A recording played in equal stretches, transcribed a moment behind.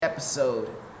episode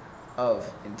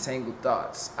of Entangled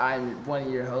Thots. I'm one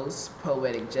of your hosts,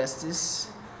 Poetic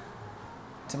Justice.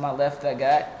 To my left, I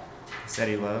got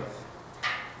Steady Love.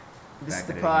 This is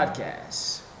the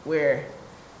podcast where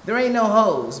there ain't no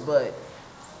hoes, but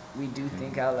we do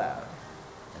think out loud.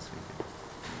 Yes, we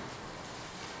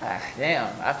do.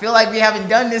 Damn, I feel like we haven't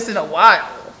done this in a while.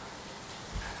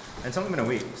 It's only been a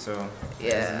week, so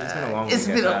Yeah, it's been a long week. It's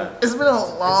been a It's been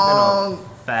a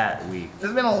fat week.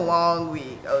 It's been a long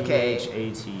week. Okay.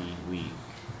 PHAT week.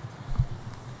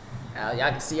 Y'all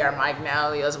can see our mic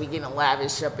now. As we getting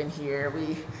lavish up in here.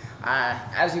 We,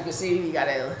 as you can see, we got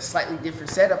a slightly different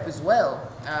setup as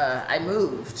well. I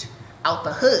moved out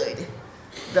the hood,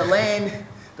 the land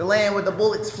where the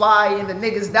bullets fly and the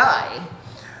niggas die.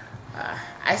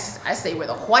 I stay where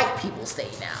the white people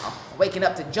stay now, waking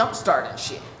up to jumpstart and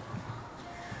shit.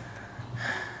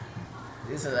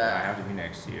 This is I have to be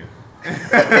next to you.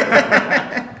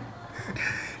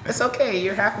 It's okay.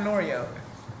 You're half an Oreo.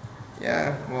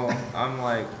 Yeah, well, I'm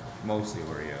like mostly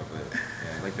Oreo, but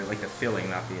yeah, like the filling,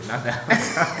 not the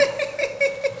outside.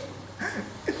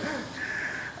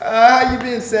 How you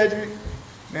been, Cedric?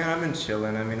 Man, I've been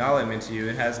chilling. I mean, I'll admit to you,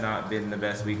 it has not been the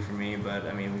best week for me, but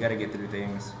I mean, we got to get through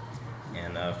things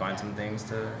and find some things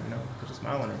to, put a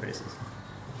smile on our faces.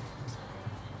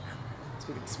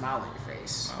 Speaking of smile on your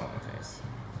face. Smile on my face.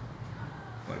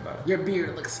 What about it? Your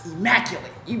beard looks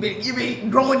immaculate. You been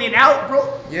growing it out,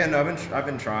 bro? Yeah, no, I've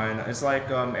been trying. It's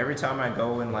like every time I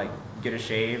go and like get a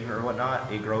shave or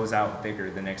whatnot, it grows out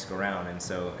thicker the next go round, and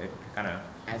so it kind of.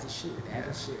 As it should.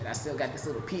 I still got this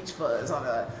little peach fuzz on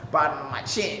the bottom of my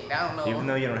chin. I don't know. Even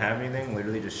though you don't have anything,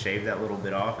 literally just shave that little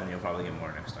bit off, and you'll probably get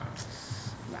more next time.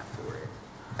 Not for it.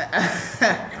 All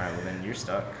right, well then you're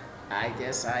stuck. I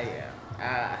guess I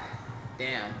am.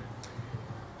 Damn.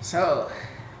 So,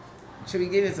 should we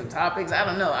get into some topics? I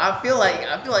don't know. I feel like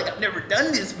I've never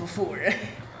done this before.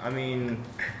 I mean,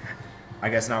 I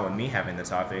guess not with me having the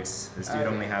topics. This dude Okay.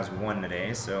 only has one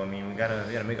today, so I mean we gotta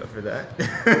make up for that.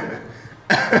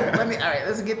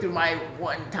 Let's get through my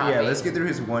one topic. Yeah, let's get through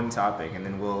his one topic, and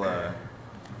then we'll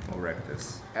wreck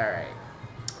this. All right.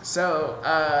 So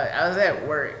I was at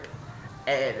work,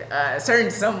 and a certain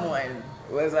someone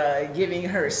was giving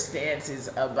her stances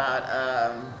about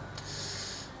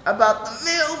the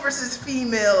male versus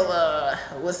female.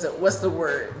 What's the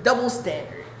word? Double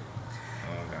standard.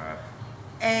 Oh God.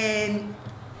 And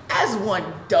as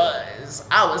one does,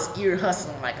 I was ear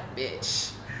hustling like a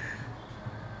bitch.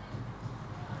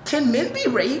 Can men be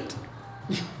raped?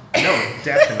 No,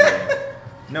 definitely.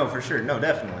 No, for sure. No,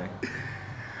 definitely.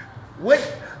 What?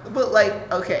 But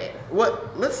like, okay,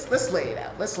 what? Let's lay it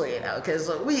out. Let's lay it out, cause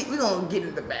we gonna get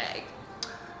in the bag.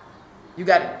 You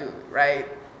gotta do it, right?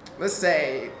 Let's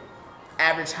say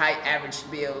average height, average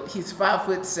build. He's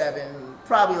 5'7",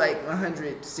 probably like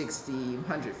 160,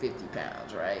 150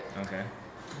 pounds, right? Okay.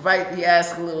 He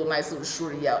asks a nice little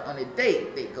shorty out on a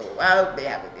date. They go out, they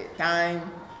have a good time,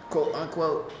 quote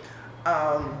unquote,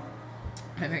 and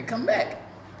then come back.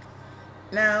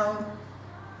 Now,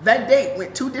 that date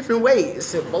went two different ways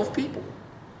to both people.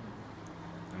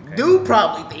 Okay. Dude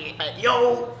probably think,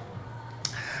 yo,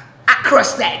 I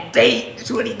crushed that date.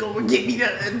 Shorty gonna get me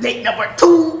the date number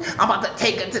 2. I'm about to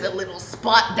take her to the little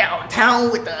spot downtown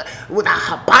with a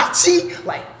hibachi.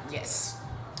 Like, yes.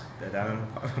 That down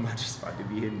about your spot to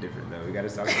be hidden different though. We gotta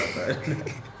talk about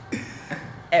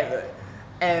that.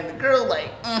 And the girl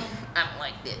like, I don't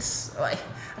like this. Like,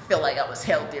 I feel like I was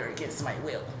held there against my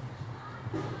will.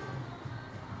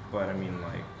 But I mean,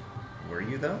 like, were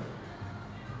you though?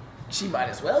 She might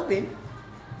as well be.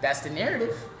 That's the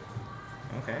narrative.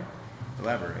 Okay.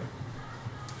 Elaborate.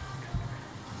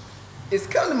 It's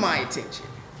come to my attention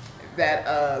that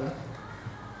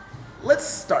let's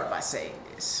start by saying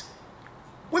this.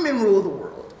 Women rule the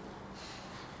world.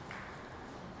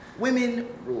 Women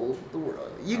rule the world.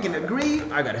 You can agree.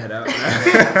 I gotta head out.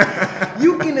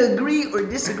 You can agree or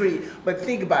disagree, but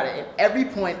think about it. At every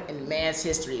point in man's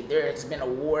history, there has been a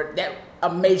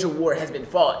major war has been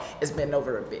fought. It's been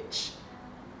over a bitch.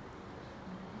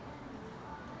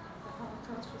 The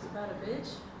Holocaust was about a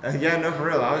bitch? Yeah, no, for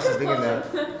real. I was just thinking that.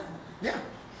 Yeah.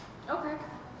 Okay.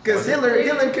 Because Hitler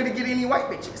couldn't get any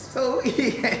white bitches. So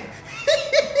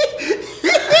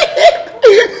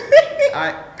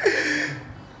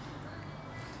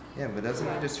Yeah, but doesn't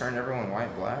he just turn everyone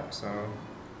white black? So,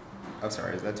 I'm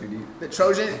sorry, is that too deep? the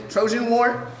Trojan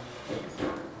War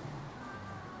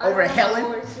over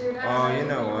Helen. Oh, you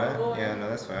know what? Yeah, no,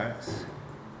 that's facts.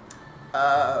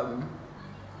 I'm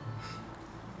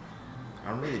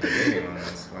really debating on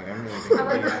this. Like, I'm really I thinking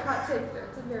like about that hot take though.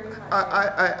 It's a very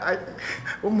hot take.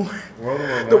 One more. World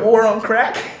War The One. war on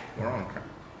crack. We're on crack.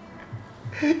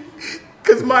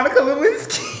 Because Monica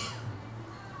Lewinsky.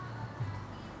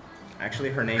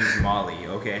 Actually, her name's Molly.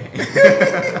 Okay.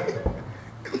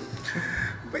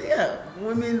 But yeah,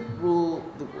 women rule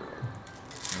the world.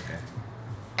 Okay.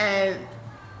 And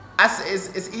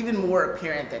it's even more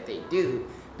apparent that they do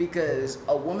because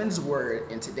a woman's word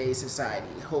in today's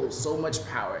society holds so much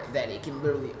power that it can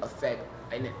literally affect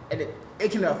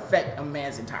it can affect a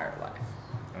man's entire life.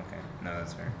 Okay. No,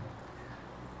 that's fair.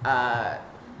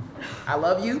 I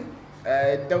love you.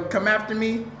 Don't come after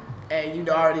me, and you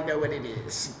already know what it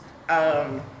is.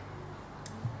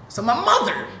 So my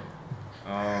mother.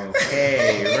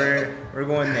 Okay, we're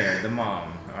going there. The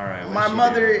mom. All right. My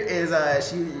mother is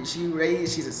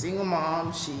she's a single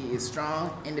mom. She is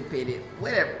strong, independent,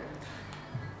 whatever.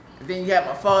 Then you have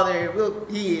my father. Well,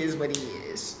 he is what he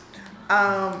is.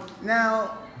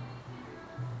 Now,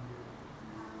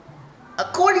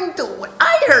 according to what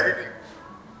I heard,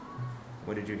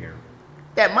 What did you hear?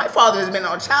 that my father has been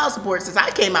on child support since I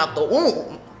came out the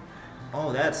womb.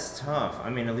 Oh, that's tough. I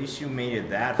mean, at least you made it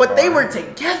that far. But they were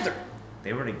together.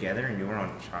 They were together and you were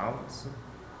on child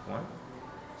what?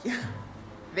 Yeah,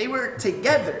 they were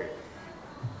together,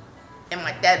 and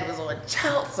my dad was on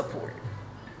child support.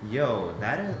 Yo,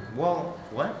 that is what?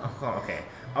 Oh, okay.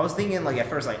 I was thinking like at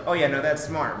first like, oh yeah, no, that's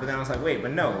smart. But then I was like, wait,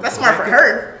 but no. That's smart for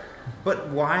her. But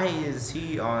why is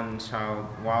he on child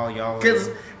while y'all? Because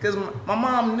my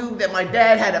mom knew that my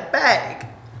dad had a bag,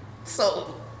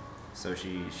 so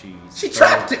she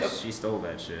trapped him. She stole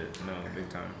that shit. No, big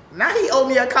time. Now he owed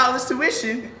me a college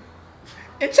tuition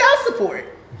and child support,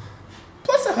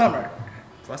 plus a Hummer.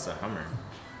 Plus a Hummer.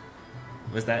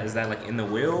 Is that like in the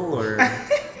will or?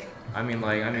 I mean,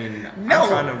 no. I'm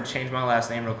trying to change my last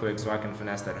name real quick so I can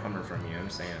finesse that Hummer from you. I'm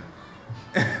saying.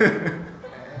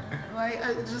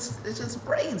 It's just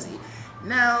crazy.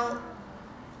 Now,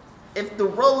 if the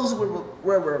roles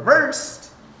were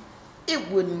reversed, it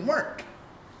wouldn't work.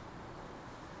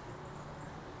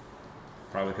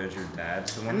 Probably because your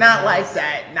dad's the one. Not like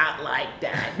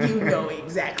that. You know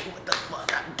exactly what the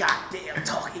fuck I'm goddamn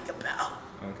talking about.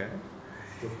 Okay.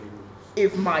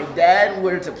 If my dad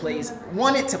wanted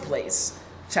to place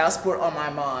child support on my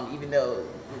mom, even though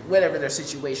whatever their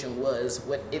situation was,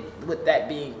 with that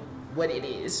being what it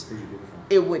is,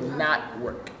 it would not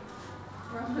work.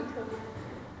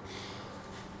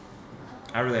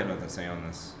 I really have nothing to say on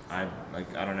this. I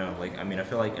don't know. I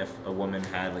feel like if a woman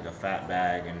had like a fat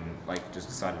bag and just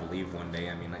decided to leave one day,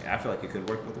 I feel like it could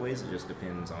work both ways. It just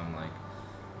depends on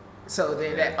So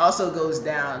then that also goes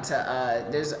down to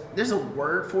there's a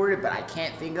word for it, but I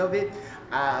can't think of it.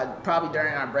 Probably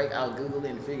during our break, I'll Google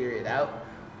it and figure it out.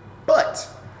 But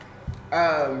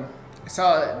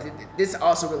this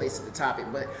also relates to the topic,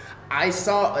 but I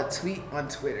saw a tweet on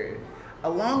Twitter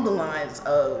along the lines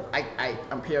of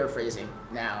I'm paraphrasing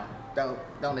now.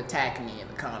 Don't attack me in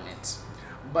the comments,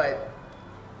 but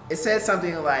it said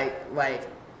something like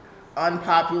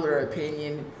unpopular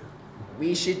opinion.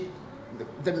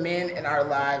 The men in our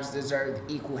lives deserve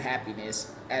equal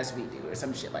happiness as we do, or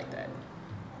some shit like that.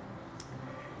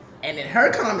 And in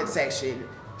her comment section,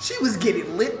 she was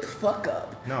getting lit the fuck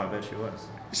up. No, I bet she was.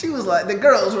 She was like, the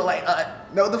girls were like,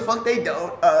 no the fuck they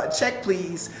don't. Check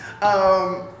please.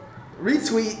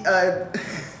 Retweet.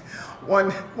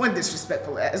 One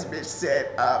disrespectful ass bitch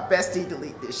said, bestie,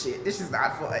 delete this shit. This is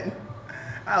not fun.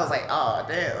 I was like, oh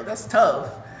damn, that's tough.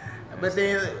 But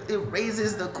then it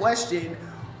raises the question,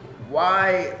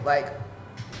 why,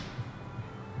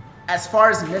 as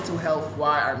far as mental health,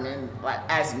 why are men,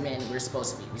 as men, we're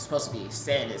supposed to be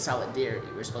standing in solidarity.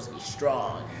 We're supposed to be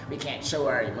strong. We can't show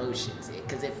our emotions.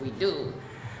 Because if we do,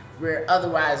 we're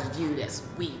otherwise viewed as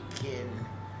weak and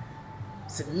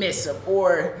submissive,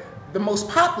 or the most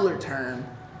popular term,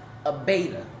 a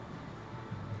beta.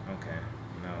 Okay.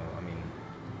 No,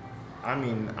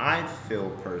 I feel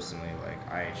personally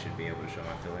like I should be able to show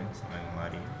my feelings. I'm not gonna lie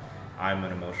to you. I'm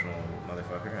an emotional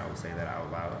motherfucker. I would say that out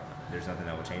loud. There's nothing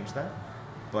that will change that.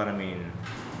 But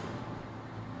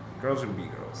girls would be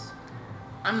girls.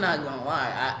 I'm not gonna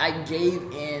lie. I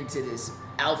gave in to this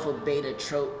alpha beta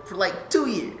trope for 2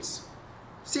 years.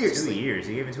 Seriously. 2 years?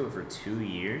 You gave into it for 2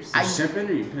 years? You simping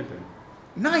or you pimping?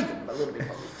 Neither, a little bit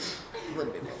both. A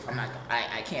little bit both.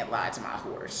 I can't lie to my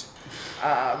horse.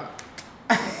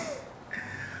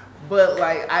 But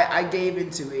I gave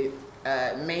into it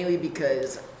mainly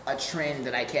because a trend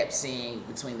that I kept seeing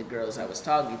between the girls I was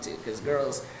talking to. Because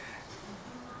girls,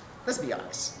 let's be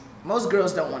honest, most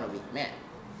girls don't want a weak man.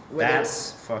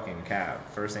 That's fucking cap.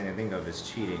 First thing they think of is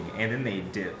cheating, and then they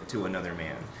dip to another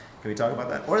man. Can we talk about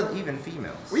that? Or even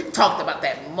females? We've talked about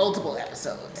that multiple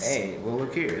episodes. Hey, well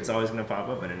look here. It's always gonna pop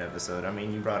up in an episode. I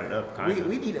mean, you brought it up, kind of.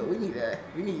 We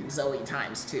need Zoe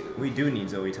times 2. We do need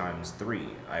Zoe times 3,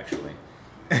 actually.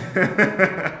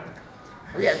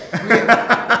 We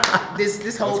have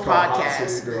this whole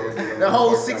podcast, the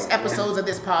whole 6 episodes of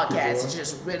this podcast is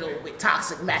just riddled with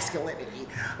toxic masculinity.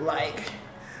 Like,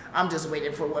 I'm just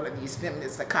waiting for one of these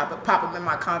feminists to pop up in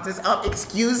my comments.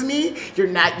 Excuse me, you're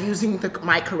not using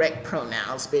my correct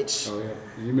pronouns, bitch. Oh yeah,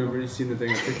 you remember you seen the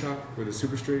thing on TikTok with the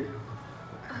super straight?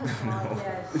 Oh, God,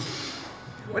 yes.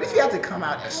 What if you have to come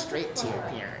out as straight to your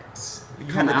parents? You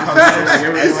had to Out come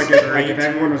like if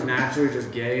everyone was naturally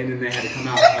just gay and then they had to come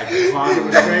out like the closet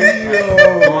was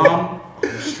straight. Mom,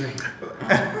 I'm straight.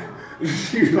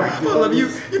 All of you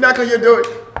knock on your door.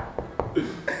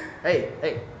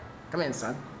 Hey, come in,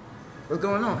 son. What's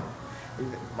going on?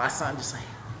 My son just like,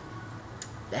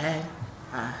 Dad,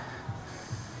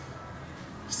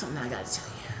 there's something I gotta tell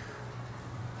you.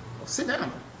 Well, sit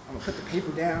down. I'm gonna put the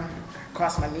paper down,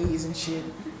 cross my knees and shit.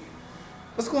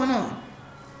 What's going on?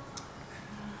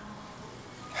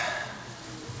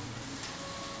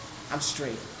 I'm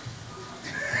straight.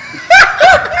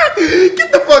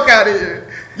 Get the fuck out of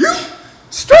here. You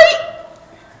straight?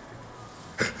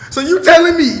 So you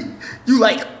telling me you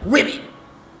like women?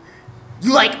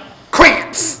 You like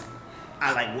cramps?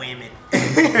 I like women.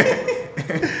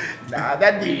 Nah,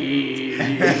 that'd be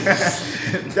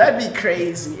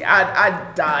crazy.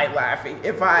 I'd die laughing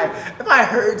if I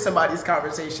heard somebody's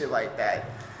conversation like that.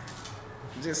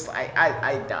 Just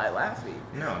I die laughing.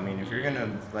 No, I mean, if you're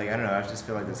gonna, like, I don't know, I just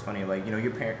feel like it's funny, like, you know,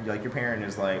 your parent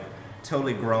is like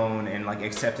totally grown and like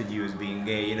accepted you as being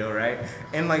gay, you know, right?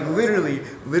 And like literally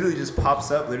just pops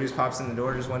in the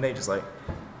door just one day, just like,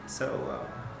 so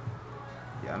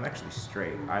yeah, I'm actually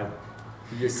straight. You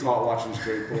get caught watching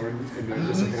straight porn and they're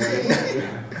disappointed.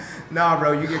 Nah,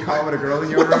 bro, you get caught with a girl in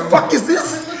your What room. the fuck is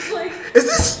this? It looks like Is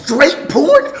this straight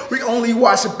porn? We only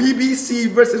watch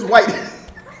BBC versus white.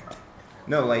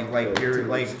 No, like your too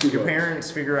much.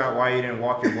 parents figure out why you didn't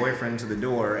walk your boyfriend to the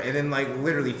door, and then like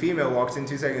literally female walks in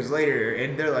 2 seconds later,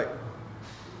 and they're like,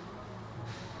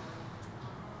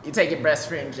 You take your best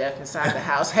friend Jeff inside the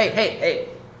house. Hey.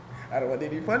 I don't want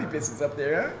any funny business up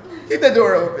there, huh? Keep the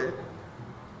door open.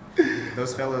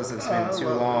 those fellas have spent too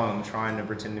love it. long trying to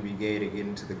pretend to be gay to get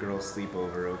into the girl's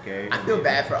sleepover, okay? I feel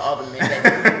bad for all the men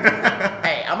that.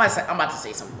 Hey, I'm about to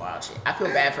say some wild shit. I feel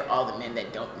bad for all the men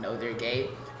that don't know they're gay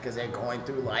because they're going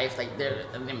through life, like they're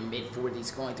in their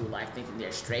mid-40s going through life thinking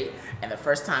they're straight, and the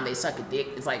first time they suck a dick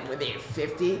is like when they're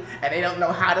 50, and they don't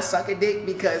know how to suck a dick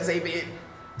because they've been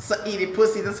eating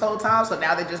pussy this whole time, so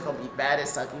now they're just gonna be bad at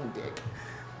sucking dick.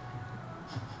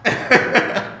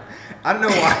 I don't know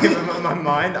why, but in my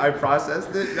mind I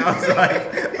processed it, and I was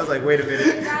like, wait a at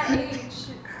minute. that age,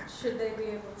 should they be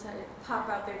able to pop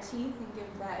out their teeth and give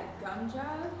that gum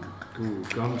job? Ooh,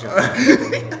 gum job.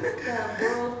 The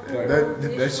world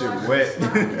That shit wet.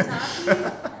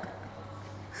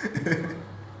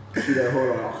 See that? Hold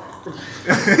on.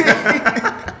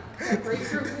 That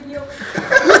grapefruit video.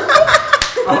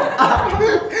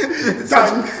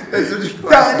 That's such a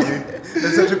classic, dude.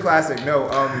 That's such a classic. No,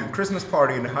 Christmas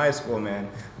party in high school, man.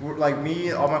 Like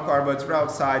me, all my choir buds were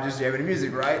outside just jamming the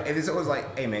music, right? And it's always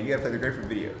like, hey man, you gotta play the grapefruit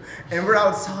video. And we're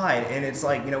outside, and it's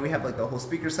like, you know, we have like the whole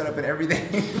speaker set up and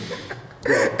everything.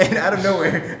 And out of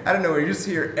nowhere, you just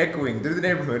hear echoing through the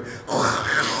neighborhood.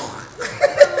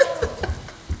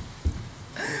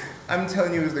 I'm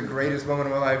telling you, it was the greatest moment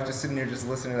of my life, just sitting there, just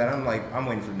listening to that. I'm like, I'm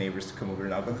waiting for the neighbors to come over and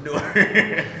knock on the door.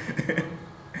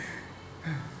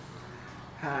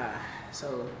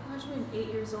 So, Imagine being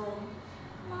 8 years old.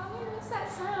 Mommy, what's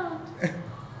that sound?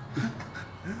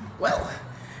 well,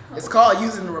 it's called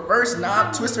using the reverse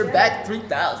knob twister back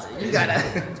 3000. You gotta.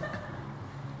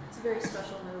 It's a very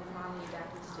special move Mommy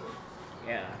adapted to.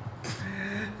 Yeah.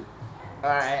 All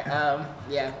right.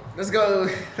 Yeah. Let's go.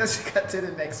 Let's cut to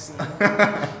the next scene.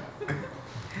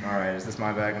 All right, is this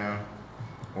my bag now?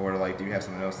 Or like, do you have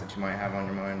something else that you might have on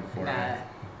your mind before? Nah.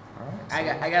 All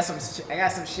right. I got some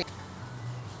shit.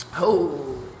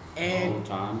 Oh, and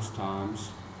Times.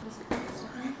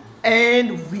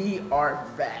 and we are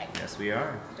back. Yes, we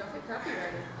are. Don't get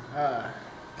copyrighted.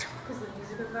 Because the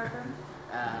music in the background.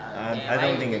 I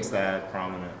don't think it's that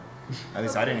prominent. At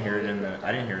least I didn't hear it in the.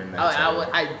 I didn't hear it in that.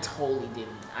 I totally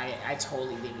didn't. I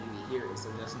totally didn't even hear it. So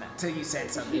just not till you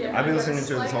said something. Yeah. I've been listening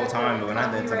to it this whole time, but when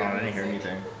I did turn on, I didn't hear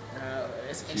anything.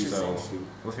 It's interesting. So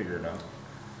we'll figure it out.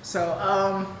 So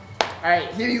all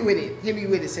right, hit me with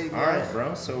it, City Boy. All right,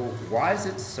 bro. So why is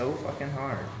it so fucking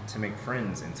hard to make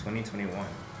friends in 2021?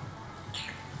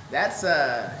 That's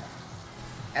an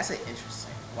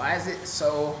interesting. Why is it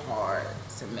so hard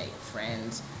to make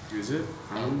friends Is it?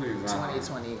 I don't think in it's that hard.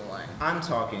 2021? I'm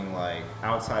talking like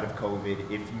outside of COVID.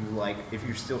 If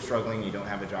you're still struggling, you don't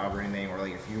have a job or anything, or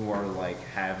like if you are like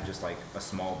have just like a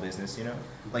small business, you know,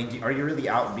 like are you really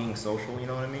out being social? You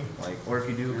know what I mean? Like, or if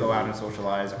you do go out and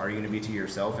socialize, are you gonna be to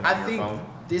yourself and I on your think phone?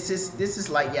 this is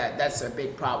like, yeah, that's a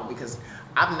big problem because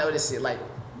I've noticed it. Like,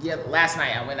 yeah, last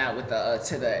night I went out with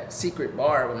to the secret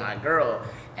bar with my girl,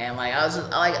 and like I was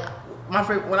just like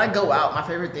when I go out, my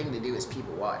favorite thing to do is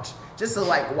people watch, just to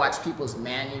like watch people's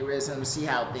mannerisms, see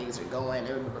how things are going.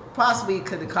 It possibly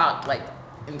could have caught like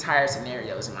entire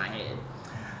scenarios in my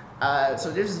head.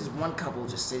 So there's this one couple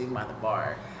just sitting by the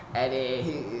bar, and then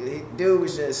he dude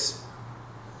was just,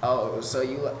 oh, so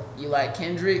you like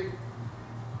Kendrick?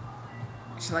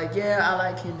 She's like, yeah, I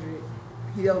like Kendrick.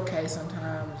 He okay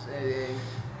sometimes.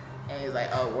 And he's like,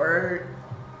 oh, word.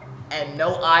 And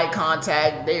no eye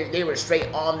contact. They were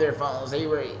straight on their phones.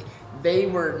 They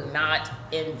were not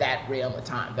in that realm of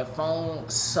time. The phone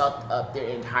sucked up their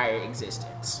entire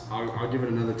existence. I'll give it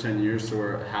another 10 years to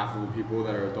where half of the people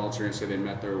that are adults are going to say they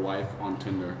met their wife on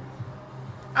Tinder.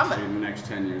 In the next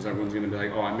 10 years, everyone's going to be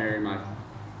like, oh, I married my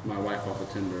wife off of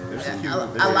Tinder. Or something. A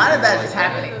lot of that is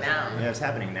happening now. Yeah, it's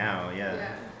happening now.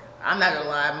 Yeah. I'm not gonna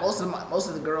lie. Most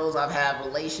of the girls I've had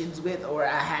relations with, or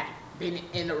I had been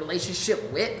in a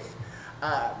relationship with,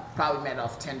 probably met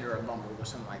off Tinder or Bumble or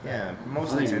something like that. Yeah, most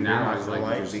I of the think Tinder now I is feel like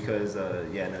like just- because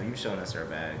you've shown us our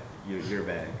bag, your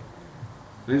bag.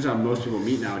 I think that's how most people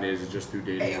meet nowadays is just through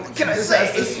dating. Hey, apps. can I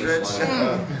say? Stretch.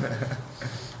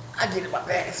 I get in my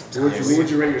bag What sometimes. would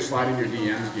you rate your sliding your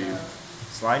DMs game?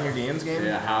 Slide in your DMs game.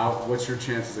 Yeah, what's your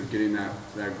chances of getting that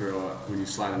girl when you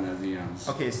slide on those DMs?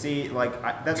 Okay, see, like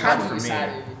that's How hard do for you me. slide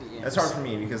in your DMs? That's hard for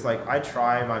me because like I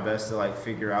try my best to like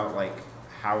figure out like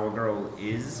how a girl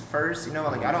is first. You know,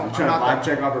 like I don't. You I'm try to not vibe that,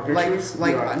 check off her pictures?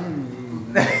 Like, You're like,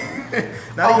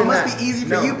 not Oh, even it must that. be easy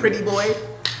for No. you, pretty boy.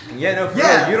 Yeah, no, for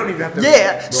Yeah. real, you don't even have to.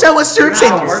 Yeah, show us your Not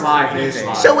Tinder. how slide, they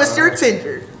slide. Show us your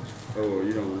Tinder. Oh,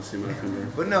 you don't want to see my Tinder.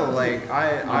 But no, like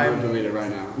I'm I'm gonna delete it right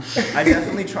now. I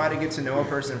definitely try to get to know a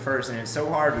person first, and it's so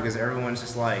hard because everyone's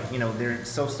just like, you know, they're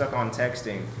so stuck on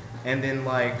texting, and then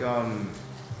like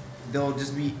they'll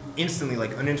just be instantly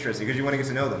like uninterested because you want to get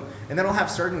to know them, and then I'll have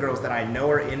certain girls that I know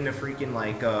are into freaking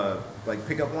like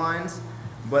pickup lines,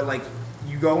 but like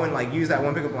you go and like use that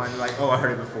one pickup line, and you're like, oh, I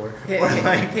heard it before. Or,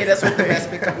 like, Hit us with the best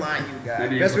pickup line you got.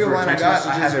 Do you best pickup prefer line I text got,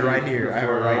 I messages have it or right here. I have it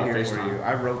prefer, right here for FaceTime? you.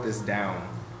 I wrote this down.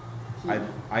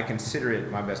 I consider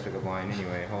it my best pickup line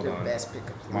anyway. Hold Your on. best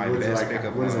pickup line. My What is it best like?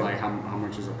 pickup What is it line. like? How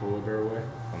much is a polar bear weigh?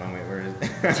 Hold on, wait, where is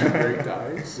it? 2 break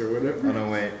dice or whatever. Hold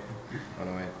on, wait.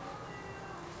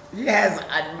 He has a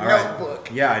All right. notebook.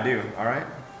 Yeah, I do. All right.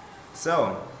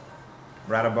 So,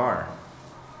 we're at a bar.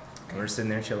 And we're sitting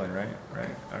there chilling, right? Right.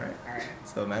 All right. All right.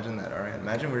 So imagine that. All right.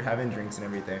 Imagine we're having drinks and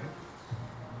everything,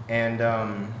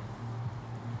 and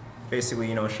basically,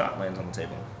 you know, a shot lands on the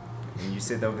table, and you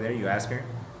sit over there. You ask her,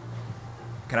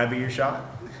 "Can I be your shot?"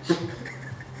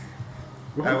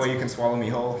 That way you can swallow me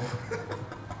whole.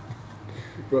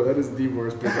 Bro, that is the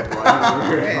worst pickup line I've ever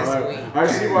heard in my That's life. I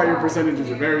see why your percentages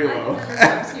are very low. I never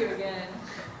talk to you again.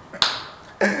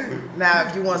 Now,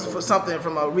 if you want something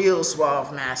from a real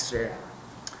suave master,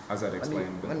 How's that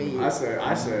explain? let me. I say,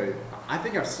 I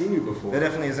think I've seen you before. That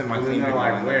definitely isn't my And then clean they're pickup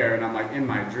like, line. where? And I'm like, in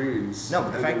my dreams. No,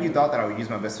 but the fact you thought that I would use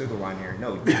my best pickup line here.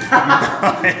 No, you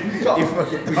thought. You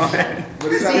fucking thought.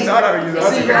 But it's See, You thought I would use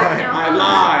that see, pickup line. I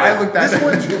lied. I looked at This that.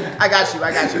 one, I got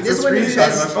you. It's This a one is screenshot on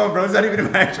my best. phone, bro. It's not even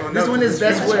in my actual This notes. one is It's a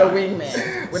best with a screenshot.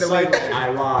 wingman. With a It's like, wingman. I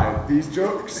lied. These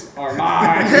jokes are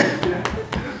mine.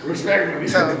 Respectfully.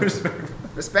 So,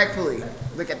 respectfully,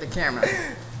 look at the camera.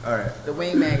 All right. The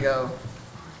wingman go,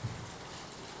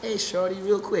 "Hey, shorty,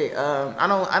 real quick.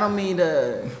 I don't mean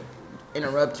to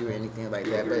interrupt you or anything like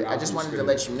that, but I just wanted to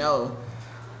let you know.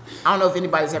 I don't know if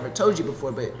anybody's ever told you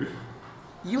before, but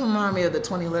you remind me of the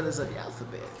 20 letters of the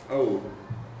alphabet." Oh,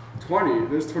 20.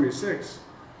 There's 26.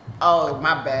 Oh,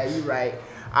 my bad. You right.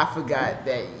 I forgot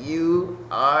that you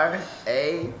are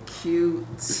a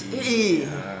QT.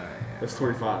 That's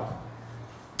 25.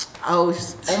 Oh,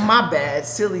 my bad.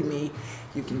 Silly me.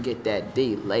 You can get that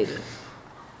D later.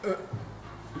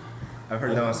 I've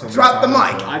heard that one so much. Drop the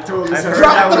times, mic. so- I totally I've set heard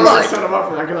that one. set him up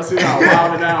for that because I see how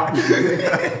loud it out.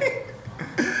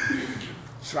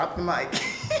 Drop the mic.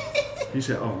 He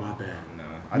said, oh, my bad. No,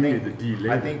 You need the D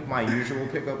later. I think my usual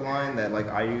pickup line that like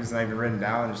I use and I've even written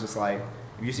down is just like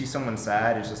if you see someone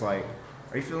sad, it's just like,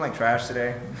 "Are you feeling like trash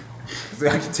today?" So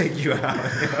I can take you out.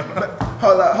 You know?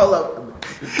 Hold up.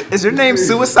 Is your name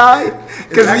Suicide?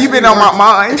 Because It you've been actually on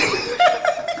my mind.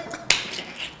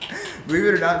 Believe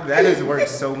it or not, that has worked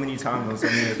so many times on so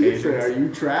many occasions. Are you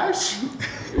trash?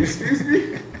 Excuse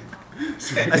me?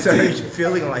 I started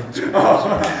feeling like trash.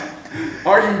 Oh.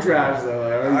 Are you trash though?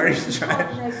 Like, Are you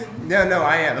trash? No,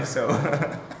 I am, so.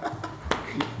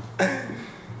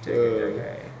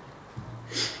 Okay.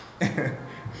 Am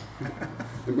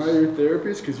I your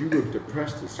therapist? Because you look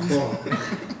depressed as fuck.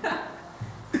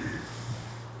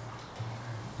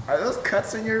 Are those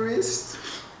cuts on your wrist?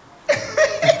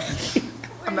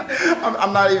 I'm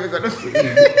not even gonna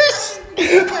finish.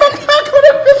 I'm not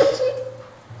gonna finish.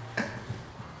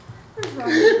 What's wrong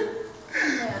with you?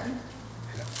 Man.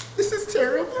 This is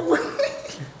terrible. My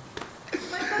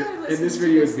brother And listens this to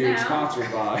video is this being now.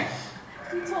 sponsored by.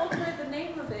 He told her the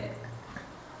name of it.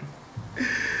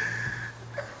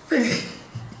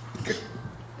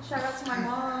 Shout out to my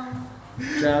mom.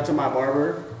 Shout out to my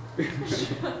barber.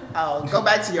 Oh, go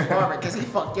back to your barber because he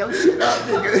fucked your shit up,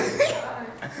 nigga.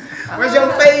 God. Where's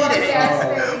your fade Yes,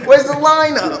 at? babe. Where's the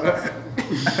lineup?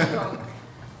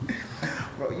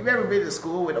 Bro, you ever been to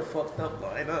school with a fucked up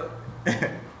lineup?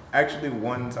 Actually,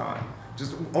 one time.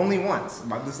 Just only once.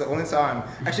 This is the only time.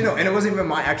 Actually, no, and it wasn't even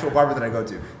my actual barber that I go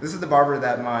to. This is the barber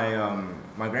that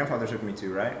my grandfather took me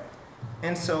to, right?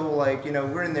 And so, like, you know,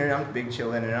 we're in there, and I'm big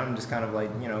chilling, and I'm just kind of like,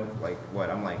 you know, like, what,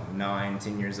 I'm like 9,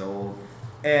 10 years old.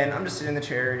 And I'm just sitting in the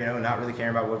chair, you know, not really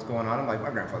caring about what's going on. I'm like, my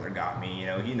grandfather got me, you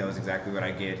know, he knows exactly what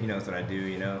I get, he knows what I do,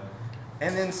 you know.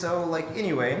 And then so, like,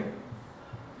 anyway,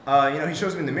 you know, he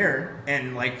shows me the mirror,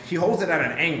 and, like, he holds it at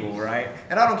an angle, right?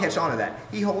 And I don't catch on to that.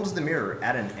 He holds the mirror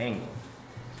at an angle.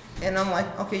 And I'm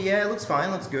like, okay, yeah, it looks fine,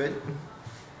 looks good.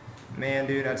 Man,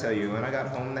 dude, I tell you, when I got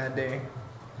home that day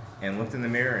and looked in the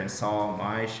mirror and saw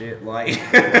my shit, like,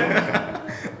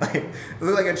 like it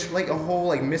looked like a whole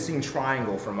like missing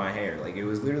triangle from my hair. Like it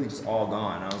was literally just all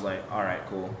gone. I was like, all right,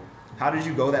 cool. How did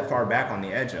you go that far back on the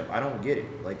edge of? I don't get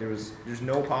it. Like there's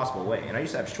no possible way. And I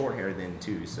used to have short hair then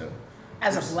too, so.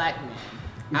 As a black man,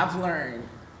 I've learned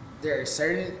there are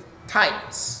certain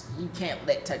types you can't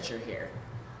let touch your hair.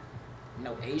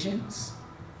 No Asians,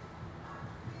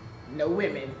 no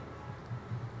women,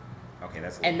 Okay,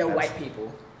 that's white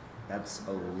people. That's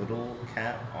a little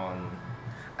cap on.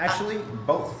 Actually,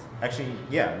 both. Actually,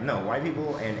 yeah, no, white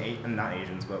people and not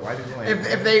Asians, but white people and.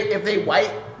 If they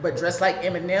white but dressed like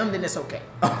Eminem, then it's okay.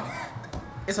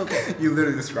 It's okay. You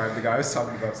literally described the guy I was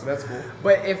talking about, so that's cool.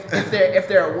 But if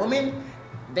they're a woman,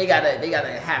 they gotta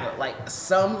have like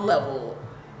some level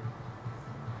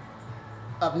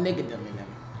of niggadom in them.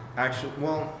 Actually,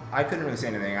 well, I couldn't really say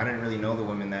anything. I didn't really know the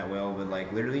women that well, but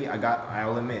like literally,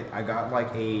 I'll admit, I got like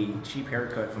a cheap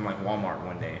haircut from like Walmart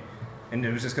one day, and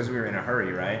it was just because we were in a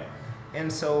hurry, right?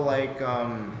 And so like,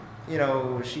 you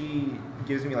know, she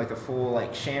gives me like the full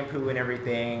like shampoo and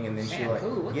everything, and then Shampoo? she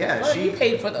like, What yeah, the fuck? she You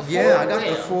paid for the full. yeah, I got the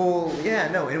damn. full,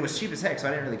 yeah, no, and it was cheap as heck, so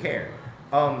I didn't really care.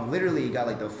 Literally got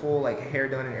like the full like hair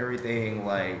done and everything,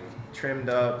 like trimmed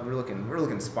up. We're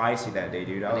looking spicy that day,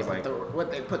 dude. I was like,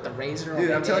 They put the razor on.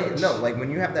 dude, I'm the telling you, edge? no, like when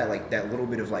you have that like that little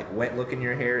bit of like wet look in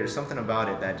your hair, there's something about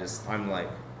it that just I'm like,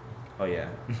 oh yeah,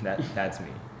 that's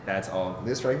me. That's all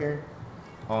this right here,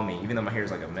 all me. Even though my hair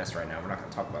is like a mess right now, we're not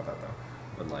gonna talk about that though.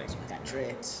 But like, I got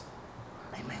dreads.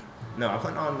 Man. no, I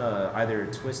plan on either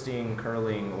twisting,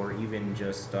 curling, or even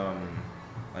just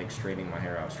like straightening my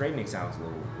hair out. Straightening sounds a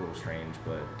little strange,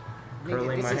 but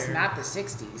curling Nigga, my this is hair. not the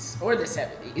 60s or the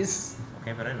 70s.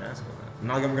 Okay, but I didn't ask for that. I'm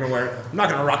not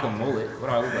gonna rock a mullet. What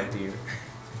do I look like to you?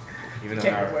 Even though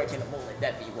Can't I- work in a mullet.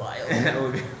 That'd be wild. that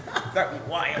would be. That'd be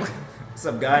wild. What's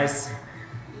up, guys?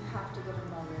 You have to get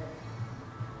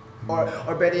a mullet.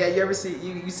 Or better yet, you ever see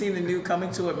you seen the new Coming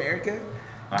to America?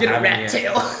 I Get a haven't rat yet.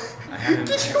 tail. I haven't.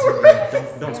 Get seen your it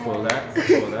yet. Don't spoil that. Don't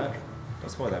spoil that. Don't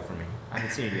spoil that for me. I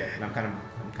haven't seen it yet, and I'm kind of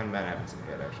mad I haven't seen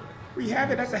it yet, actually. We have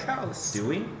it at the house. Do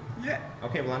we? Yeah.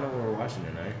 Okay, well I know what we're watching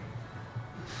tonight.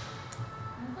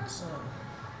 So,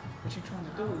 what you trying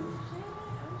to do?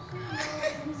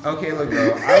 Okay, look,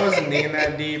 bro. I wasn't thinking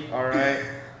that deep, all right.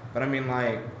 But I mean,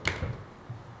 like,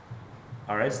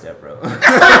 all right, step bro.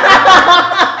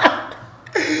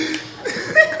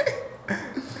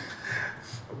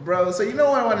 Bro, so you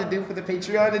know what I want to do for the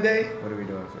Patreon today? What are we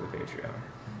doing for the Patreon?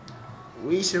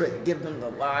 We should give them the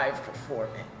live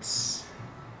performance.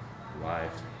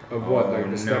 Live. Of what, like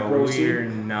the step bro scene? we're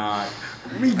not.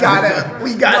 We gotta No, bro,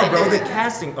 do the it.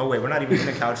 casting. Oh wait, we're not even in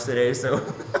the couch today, so.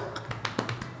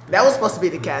 That was supposed to be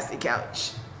the casting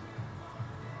couch.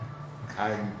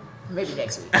 I'm Maybe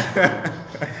next week.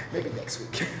 Maybe next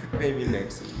week. maybe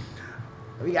next week.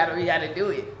 We gotta do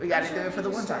it. We gotta do it for the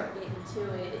one time. Get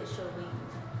into it. She'll be.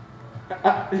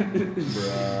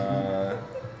 Bruh.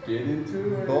 Get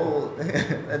into it. Bold.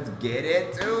 Let's get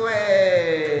into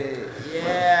it.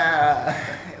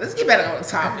 Yeah. let's get back on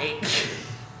topic.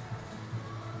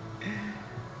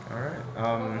 All right.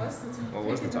 What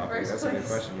was the topic? That's a good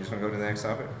question. You just want to go to the next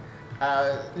topic?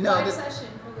 No. Live session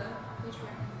for the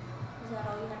Patreon. Is that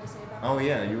all you had to say about it? Oh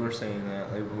yeah, you were saying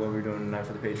that. Like what we're doing tonight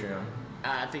for the Patreon.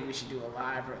 I think we should do a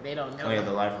live. They don't know. Oh yeah,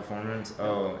 the live performance.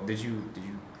 Oh, did you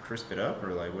crisp it up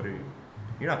or like what are you?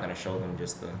 You're not gonna show them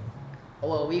just the.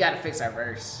 Well, we gotta fix our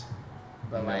verse,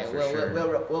 but No, like for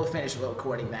sure. we'll finish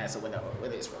recording that. So when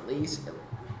it's released, Be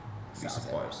sounds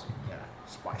splice. yeah,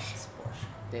 splash.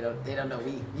 They don't know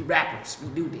we rappers. We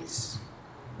do this.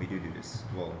 We do this.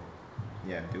 Well,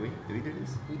 yeah. Do we? Do we do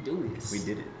this? We do this. We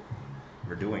did it.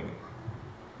 We're doing it.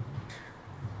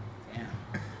 Yeah.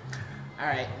 All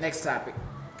right. Next topic.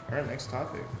 All right. Next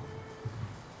topic.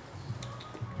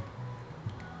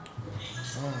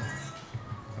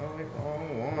 Oh, wait,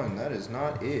 wrong one. That is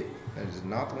not it. That is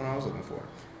not the one I was looking for.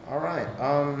 All right.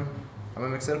 I'm gonna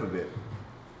mix it up a bit.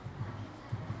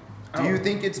 Do you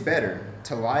think it's better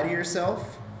to lie to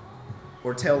yourself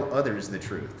or tell others the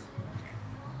truth?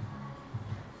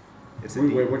 It's a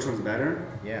Wait, which one's better?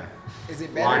 Yeah. Is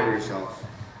it Lie to better? yourself.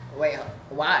 Wait,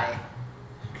 why?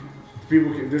 I feel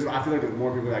like there's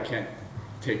more people that can't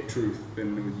take truth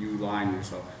than with you lying to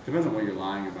yourself. Depends on what you're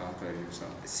lying about to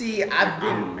yourself. See, I've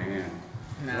I'm a been. man.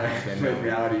 Nah. Like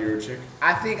reality, you're a chick.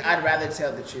 I think I'd rather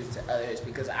tell the truth to others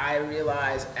because I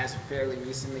realized as fairly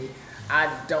recently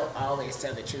I don't always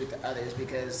tell the truth to others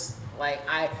because like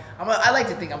I like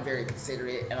to think I'm very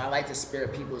considerate and I like to spare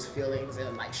people's feelings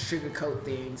and like sugarcoat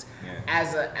things. Yeah.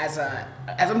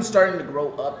 As I'm starting to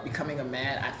grow up, becoming a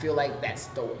man, I feel like that's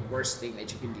the worst thing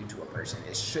that you can do to a person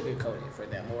is sugarcoat it for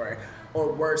them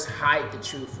or worse, hide the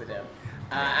truth for them.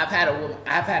 I've had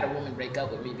a woman break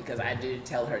up with me because I didn't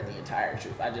tell her the entire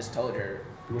truth. I just told her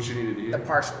What you needed to hear. the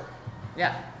partial.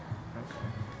 Yeah. Okay.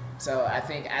 So I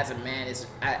think as a man,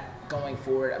 going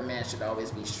forward, a man should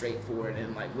always be straightforward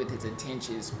and like with his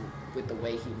intentions, with the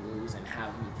way he moves and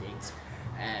how he thinks.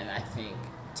 And I think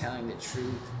telling the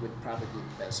truth would probably be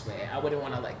the best way. I wouldn't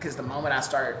want to because the moment I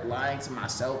start lying to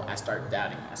myself, I start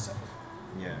doubting myself.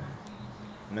 Yeah.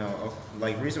 No,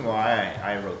 like reason why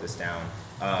I wrote this down.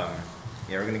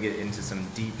 Yeah, we're gonna get into some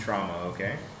deep trauma,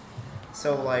 okay?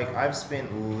 So like I've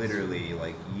spent literally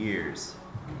like years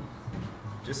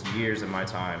of my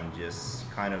time just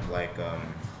kind of like I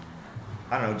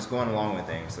don't know, just going along with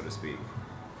things, so to speak.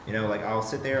 You know, like I'll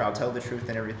sit there, I'll tell the truth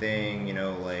and everything, you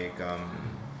know, like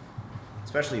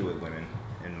especially with women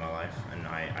in my life, and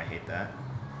I hate that.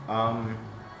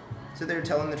 So they're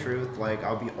telling the truth, like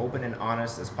I'll be open and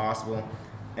honest as possible.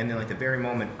 And then like the very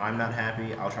moment I'm not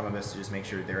happy, I'll try my best to just make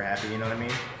sure they're happy, you know what I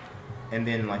mean? And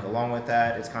then like along with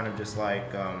that, it's kind of just like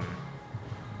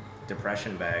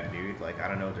depression bag, dude. Like I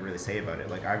don't know what to really say about it.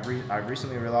 Like I've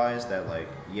recently realized that like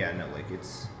yeah, no, like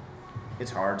it's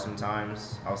hard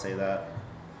sometimes, I'll say that.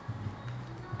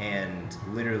 And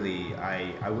literally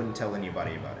I wouldn't tell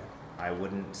anybody about it. I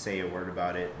wouldn't say a word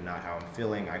about it, not how I'm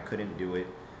feeling. I couldn't do it.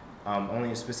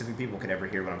 Only specific people could ever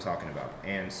hear what I'm talking about.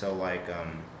 And so like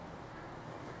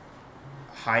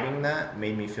hiding that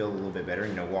made me feel a little bit better,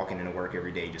 you know, walking into work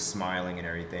every day, just smiling and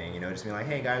everything, you know, just being like,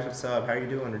 hey guys, what's up? How are you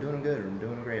doing? We're doing good. I'm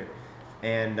doing great.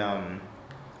 And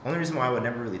only reason why I would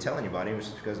never really tell anybody was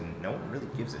just because no one really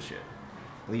gives a shit.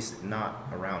 At least not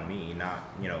around me, not,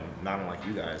 you know, not unlike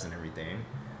you guys and everything.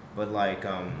 But like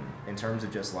in terms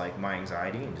of just like my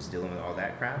anxiety and just dealing with all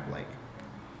that crap, like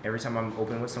every time I'm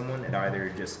open with someone, it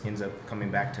either just ends up coming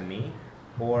back to me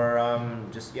or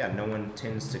just, yeah, no one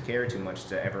tends to care too much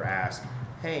to ever ask,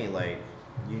 hey, like,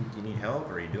 you need help?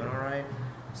 Or are you doing all right?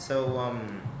 So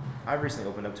I've recently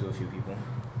opened up to a few people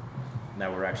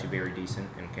that were actually very decent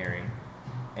and caring.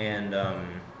 And,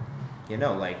 you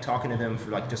know, like, talking to them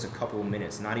for, like, just a couple of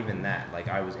minutes, not even that. Like,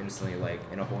 I was instantly, like,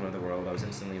 in a whole nother world. I was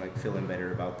instantly, like, feeling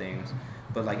better about things.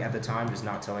 But, like, at the time, just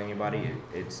not telling anybody,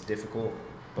 it's difficult.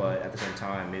 But at the same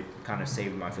time, it kind of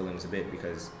saved my feelings a bit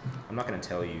because I'm not going to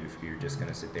tell you if you're just going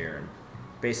to sit there and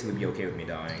basically be okay with me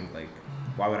dying. Like,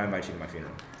 why would I invite you to my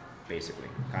funeral? Basically.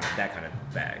 Kind of that kind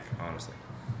of bag, honestly.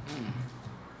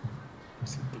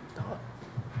 That's a big thought.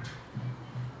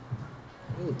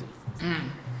 Yeah.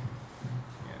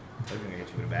 I was going to hit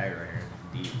you with a bag right here.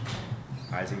 Deep.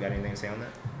 Isaac, got anything to say on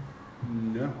that?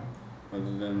 No.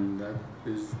 Other than that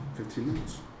is 15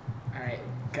 minutes. All right,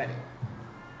 cut it.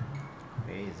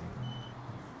 Amazing.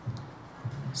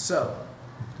 So,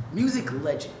 music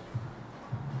legend.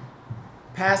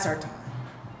 Past our time.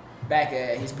 Back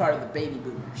he's part of the baby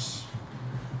boomers.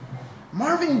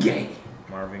 Marvin Gaye.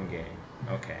 Marvin Gaye.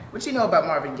 Okay. What you know about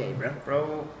Marvin Gaye, bro?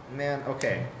 Bro, man,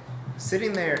 okay.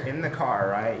 Sitting there in the car,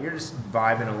 right? You're just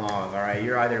vibing along, all right?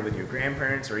 You're either with your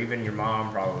grandparents or even your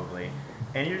mom, probably.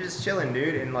 and you're just chilling,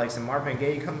 dude, and like some Marvin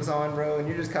Gaye comes on, bro, and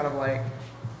you're just kind of like,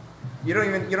 you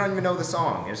don't even know the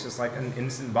song. It's just like an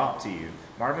instant bop to you.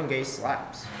 Marvin Gaye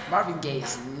slaps. Marvin Gaye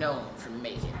is known for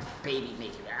making baby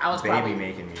making.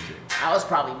 Making music. I was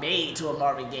probably made to a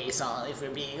Marvin Gaye song, if we're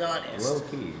being honest. Low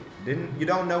key. You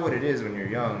don't know what it is when you're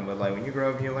young, but like when you grow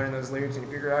up and you learn those lyrics and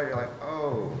you figure it out, you're like,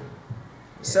 oh. Yeah.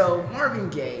 So Marvin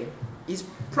Gaye, he's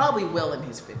probably well in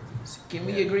his 50s. Can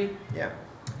we agree? Yeah.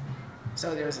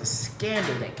 So there's a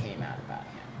scandal that came out about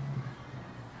him.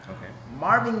 Okay.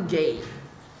 Marvin Gaye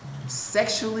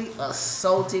sexually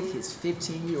assaulted his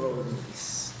 15-year-old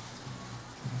niece.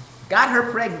 Got her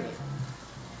pregnant.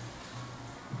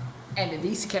 And the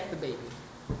niece kept the baby.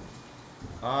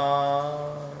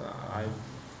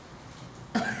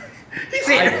 He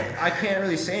said, I can't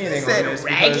really say anything on this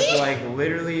raggy? because like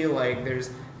literally like there's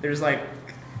like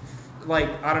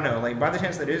I don't know, like by the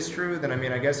chance that is true, then I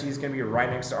mean I guess he's gonna be right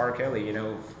next to R. Kelly, you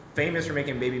know, famous for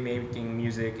making baby making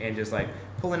music and just like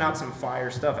pulling out some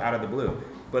fire stuff out of the blue.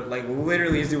 But like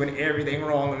literally is doing everything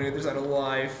wrong on the other side of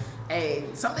life. Hey,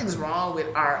 something's wrong with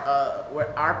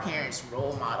our parents'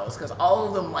 role models, because all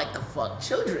of them like to fuck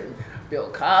children. Bill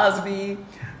Cosby,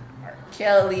 R.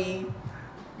 Kelly,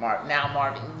 now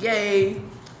Marvin Gaye.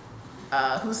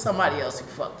 Who's somebody else who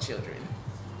fucked children?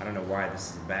 I don't know why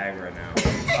this is a bag right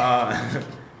now.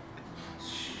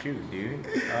 Shoot, dude.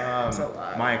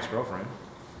 My ex-girlfriend.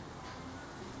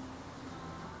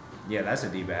 Yeah, that's a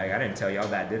D-bag. I didn't tell y'all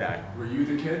that, did I? Were you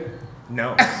the kid?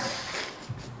 No.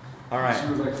 All right. She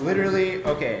was like, literally,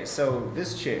 okay, so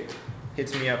this chick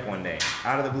hits me up one day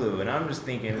out of the blue, and I'm just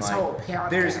thinking This whole like,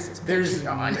 podcast is picking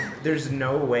on. there's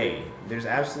no way, there's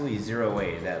absolutely zero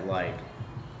way that like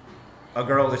a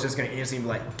girl that's just gonna instantly be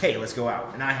like, hey, let's go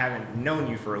out, and I haven't known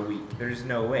you for a week. There's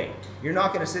no way. You're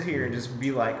not gonna sit here and just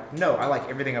be like, no, I like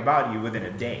everything about you within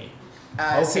a day.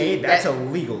 Okay, that's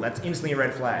illegal. That's instantly a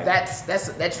red flag.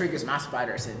 That triggers my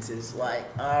spider senses. Like,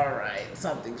 all right,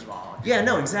 something's wrong. Yeah,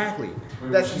 no, exactly.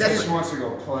 She just wants to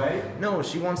go play. No,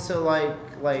 she wants to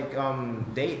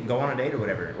date, go on a date or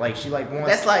whatever. Like she like wants.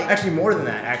 That's like actually more than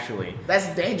that. Actually, that's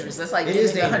dangerous. That's like giving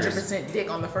 100% dick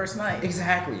on the first night.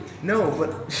 Exactly. No, but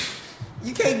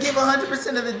you can't give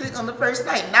 100% of the dick on the first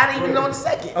night. Not even on the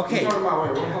second. Okay. Hold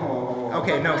on.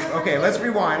 Okay, no. Okay, let's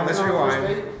rewind. Let's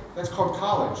rewind. That's called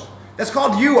college. That's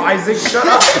called you, Isaac. Shut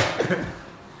up.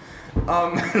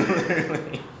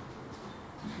 Literally.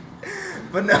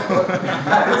 But no.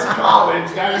 That is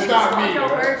college. That is not me. No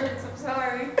virgins, I'm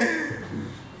sorry.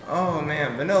 Oh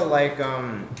man, but no, like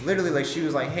literally, like she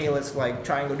was like, hey, let's like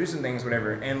try and go do some things,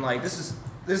 whatever. And like this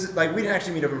is like we didn't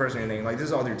actually meet up in person or anything. Like this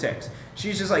is all through text.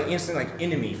 She's just like instantly like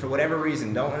into me for whatever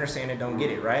reason. Don't understand it. Don't get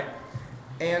it, right?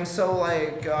 And so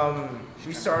like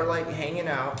we started like hanging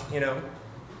out, you know.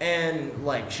 And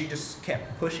like she just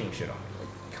kept pushing shit on me,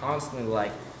 like constantly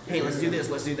like, hey, let's do this,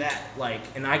 let's do that, like,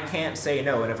 and I can't say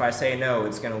no, and if I say no,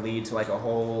 it's gonna lead to like a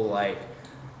whole like,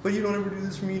 but you don't ever do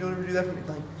this for me, you don't ever do that for me,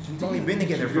 like we've only been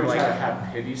together for like,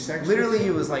 have pity sex. Literally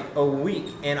it was like a week,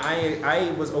 and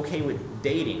I was okay with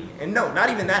dating, and no,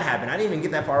 not even that happened. I didn't even get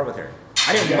that far with her.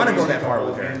 I didn't want to go that far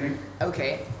with her.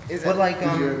 Okay. But like,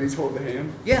 did you at least hold the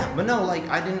hand? Yeah, but no, like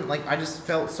I didn't, like I just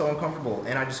felt so uncomfortable,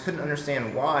 and I just couldn't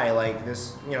understand why. Like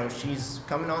this, you know, she's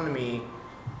coming on to me,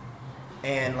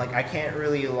 and like I can't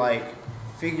really like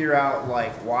figure out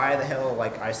like why the hell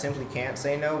like I simply can't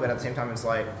say no, but at the same time it's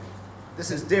like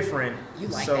this is different. You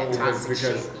like so, that toxic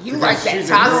because, shit. You like that she's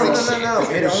toxic shit. No.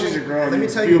 If she's a girl, let me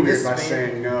you tell feel you weird this by thing.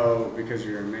 saying no because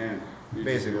you're a man. You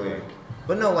Basically.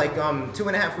 But no, like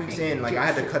 2.5 weeks in, like I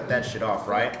had to cut that shit off,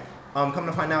 right? Come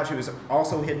to find out, she was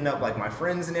also hitting up like my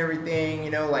friends and everything,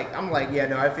 you know. Like I'm like, yeah,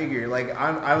 no, I figured. Like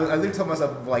I literally told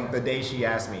myself like the day she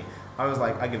asked me, I was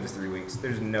like, I give this 3 weeks.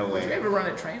 There's no way. Did you ever run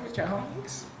a train with your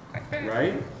homies? Like that?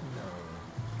 Right?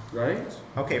 Right?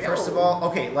 Okay, first of all,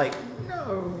 okay, like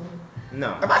No.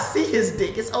 no. If I see his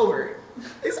dick, it's over.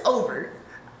 It's over.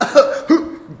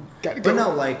 But no,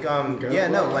 like yeah,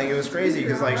 no, like it was crazy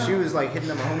because like she was like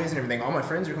hitting up my homies and everything. All my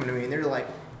friends were coming to me and they were like,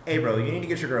 hey bro, you need to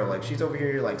get your girl, like she's over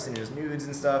here like sending us nudes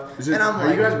and stuff. And I'm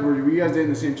like, were you guys dating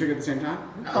the same chick at the same time?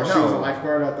 No. Or she was a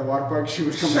lifeguard at the water park, she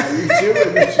was coming at you too,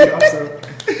 and then she also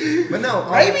But no,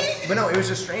 maybe. But no, it was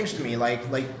just strange to me. Like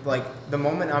the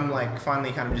moment I'm like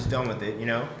finally kind of just done with it, you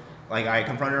know. Like I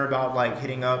confronted her about like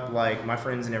hitting up like my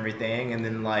friends and everything, and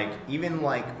then like even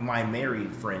like my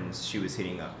married friends she was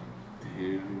hitting up.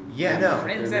 Yeah, no.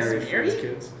 Friends that's married?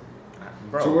 Kids.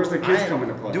 Bro, So where's the kids coming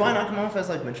to play? Do I not come off as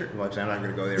like mature? Well, actually, I'm not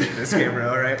gonna go there with this camera,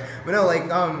 all right? But no, like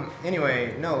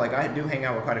anyway, no, like I do hang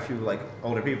out with quite a few like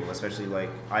older people, especially like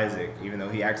Isaac, even though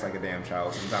he acts like a damn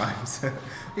child sometimes.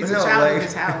 He's a child in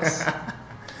his house.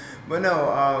 But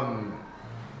no,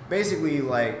 basically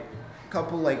like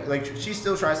couple like she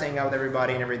still tries to hang out with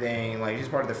everybody and everything. Like she's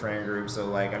part of the friend group, so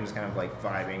like I'm just kind of like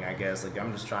vibing, I guess. Like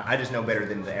I just know better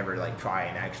than to ever like try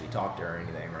and actually talk to her or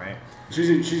anything, right? She's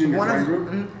in your friend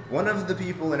group? One of the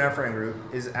people in our friend group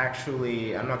is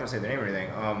actually, I'm not gonna say their name or anything,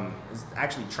 is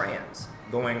actually trans,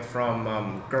 going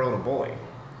from girl to boy.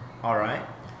 Alright?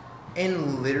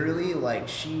 And literally like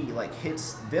she like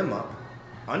hits them up.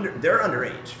 They're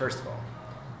underage, first of all.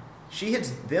 She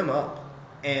hits them up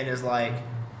and is like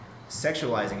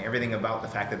sexualizing everything about the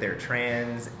fact that they're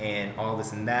trans and all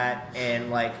this and that,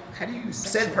 and like How do you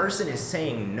said person is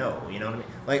saying no, you know what I mean?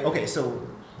 Like, okay, so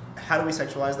how do we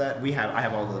sexualize that? I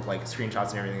have all the like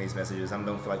screenshots and everything of these messages. I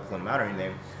don't feel like pulling them out or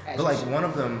anything. But like one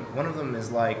of them is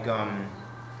like oh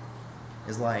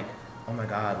my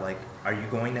god, like, are you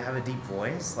going to have a deep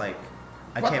voice? Like,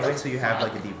 I can't wait till you have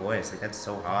like a deep voice. Like, that's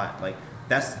so hot. Like,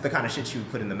 that's the kind of shit she would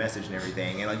put in the message and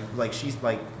everything. And like she's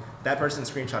like, that person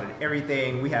screenshotted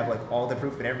everything. We have like all the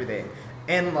proof and everything.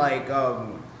 And like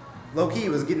low key, it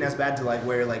was getting as bad to like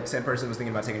where like said person was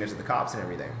thinking about taking it to the cops and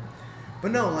everything.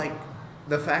 But no, like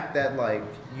the fact that like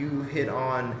you hit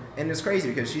on, and it's crazy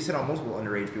because she's hit on multiple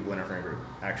underage people in our friend group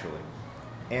actually.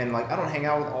 And like I don't hang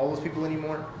out with all those people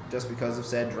anymore just because of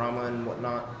said drama and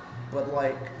whatnot. But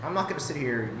like I'm not gonna sit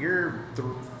here. You're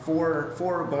 4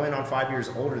 going on 5 years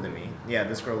older than me. Yeah,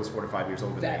 this girl is 4 to 5 years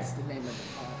older than me. That's the name of the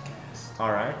podcast.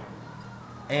 All right.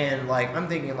 And like I'm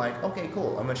thinking like, okay,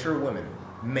 cool, a mature woman,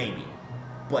 maybe,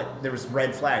 but there was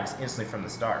red flags instantly from the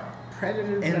start.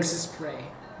 Predator versus prey.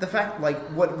 The fact, like,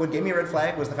 what gave me a red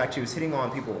flag was the fact she was hitting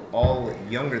on people all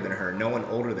younger than her, no one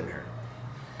older than her.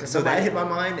 So that hit my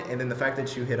mind, and then the fact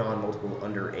that you hit on multiple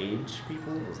underage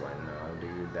people was like, no,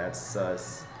 dude, that's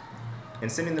sus.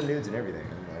 And sending them nudes and everything.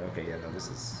 I'm like, okay, yeah, no, this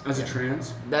is. As a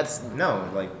trans? That's no,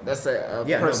 like that's a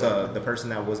yeah, person. No, the person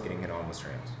that was getting hit on was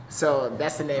trans. So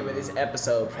that's the name of this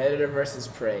episode: Predator versus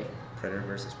Prey. Predator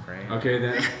versus prey. Okay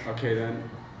then.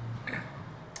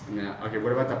 Yeah. Okay.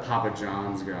 What about the Papa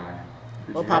John's guy?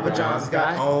 What Papa John's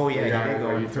guy? Oh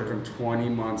yeah, he took him 20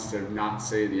 months to not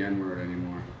say the N-word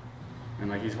anymore,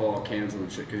 and like he's all canceled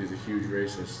and shit because he's a huge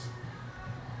racist.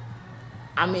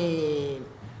 I mean,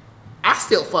 I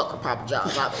still fuck with Papa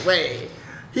John's, by the way.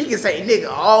 He can say nigga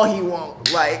all he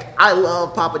want. Like, I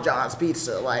love Papa John's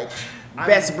pizza. Like,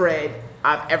 best bread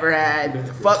I've ever had.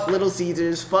 Fuck Little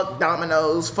Caesars, fuck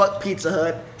Domino's, fuck Pizza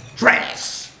Hut.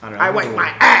 Trash. I wipe my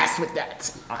ass with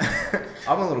that.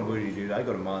 I'm a little bougie, dude. I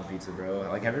go to Mod Pizza, bro.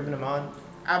 Like, have you ever been to Mod?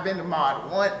 I've been to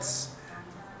Mod once.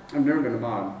 I've never been to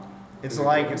Mod. It's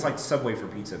like Subway for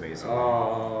pizza, basically.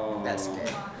 Oh. That's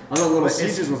good. I thought Little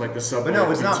Caesars was like the Subway. But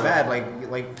no, it's pizza. not bad. Like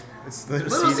it's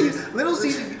Little Caesars. Little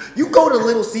Caesars. You go to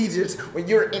Little Caesars when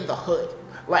you're in the hood.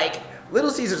 Like, Little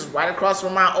Caesars is right across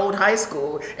from my old high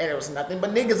school, and there was nothing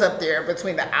but niggas up there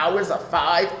between the hours of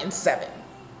 5 and 7.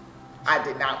 I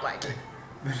did not like it.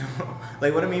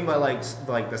 Like, what I mean by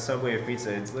like the Subway of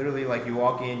pizza, it's literally like you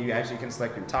walk in, you actually can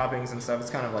select your toppings and stuff.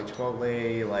 It's kind of like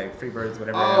Chipotle, like Freebirds,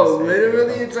 whatever. Oh,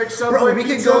 literally, it's like Subway. Bro, we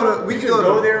pizza. we could could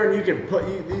go go there and you can put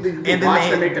you can watch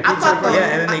them make the pizza.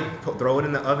 And then they throw it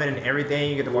in the oven and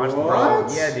everything. You get to watch the bro.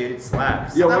 Yeah, dude, it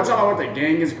slaps. Yo, one time I went to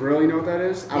Genghis Grill. You know what that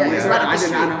is? I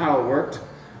did not know how it worked,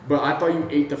 but I thought you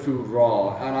ate the food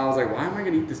raw, and I was like, why am I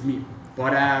gonna eat this meat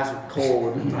butt ass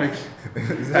cold? And like,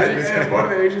 and one of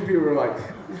the Asian people were like,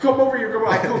 come over here, come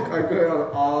on. I cook. I was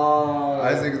like, oh.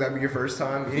 I was thinking that'd be your first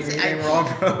time eating anything wrong,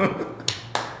 bro.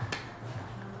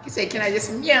 He said, "Can I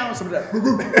just meow some of that?"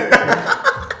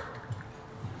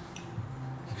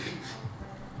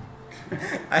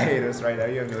 I hate us right now.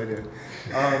 You have no idea.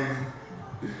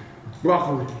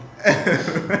 Broccoli.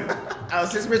 Oh,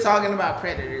 since we're talking about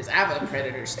predators, I have a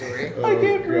predator story.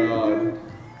 Oh, God.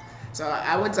 So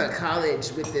I went to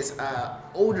college with this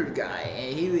older guy,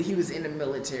 and he was in the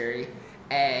military,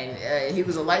 and he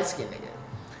was a light-skinned nigga.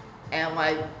 And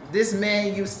like, this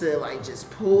man used to like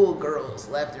just pull girls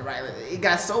left and right. Like, it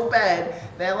got so bad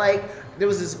that like there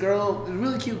was this girl, a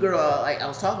really cute girl, like I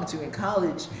was talking to in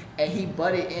college, and he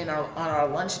butted in on our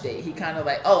lunch date. He kind of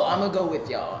like, oh, I'm gonna go with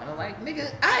y'all, and I'm like,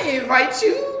 nigga, I didn't invite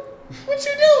you. What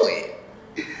you doing?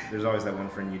 There's always that one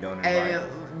friend you don't invite. And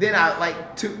then I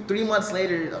like 3 months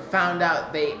later found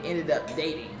out they ended up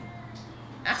dating.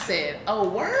 I said, oh,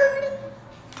 word?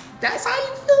 That's how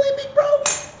you feeling, big bro?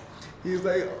 He was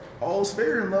like, all's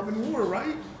fair in love and war,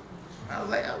 right? I was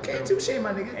like, okay, touche,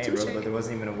 my nigga, hey, touche. bro, but there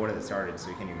wasn't even a war that started, so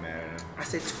you can't even mad at him. I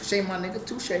said, touche, my nigga,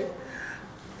 touche.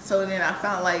 So then I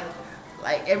found like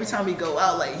every time we go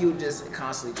out, like he would just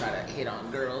constantly try to hit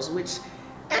on girls, which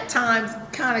at times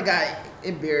kind of got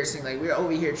embarrassing. Like, we were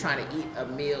over here trying to eat a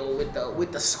meal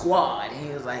with the squad, and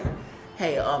he was like,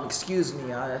 hey, excuse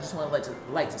me, I just want to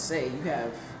like to say you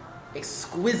have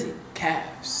exquisite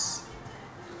calves.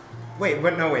 Wait,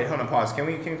 hold on, pause. Can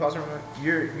we pause for a moment?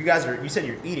 You said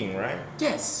you're eating, right?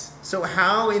 Yes. So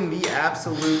how in the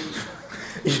absolute,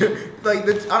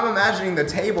 I'm imagining the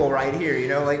table right here, you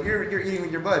know, like you're eating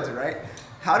with your buds, right?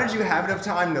 How did you have enough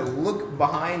time to look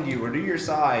behind you or to your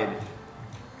side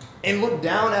and look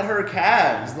down at her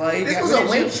calves? Like, this was a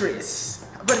waitress.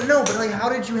 But like, how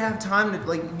did you have time to,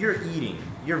 like, you're eating,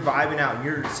 you're vibing out,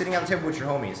 you're sitting at the table with your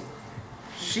homies.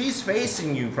 She's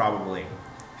facing you probably.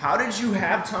 How did you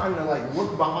have time to, like,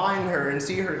 look behind her and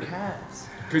see her calves?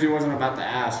 Because he wasn't about the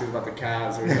ass, he was about the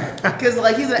calves. Because,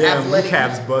 like, he's an athletic.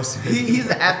 Calves busting. He's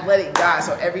an athletic guy,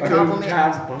 so every compliment.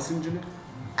 Calves busting, Jeanette?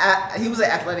 He was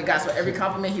an athletic guy, so every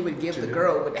compliment he would give the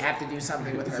girl would have to do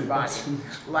something with her body.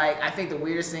 Like, I think the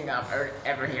weirdest thing I've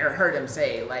ever heard him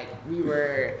say, like, we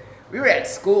were at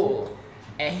school,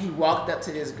 and he walked up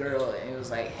to this girl and he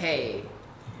was like, "Hey,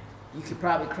 you could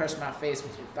probably crush my face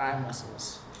with your thigh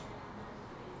muscles."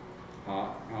 I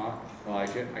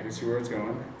like it. I can see where it's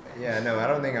going. Yeah, no, I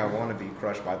don't think I want to be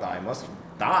crushed by thigh muscles.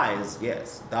 Thighs,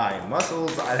 yes. Thigh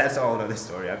muscles, that's a whole other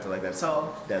story. I feel like that's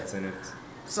in it.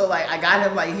 So, like, I got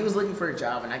him, like, he was looking for a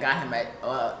job, and I got him at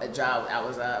a job I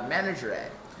was a manager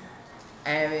at.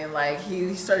 And then, like,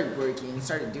 he started working, he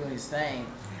started doing his thing.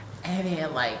 And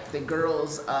then, like, the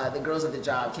girls at the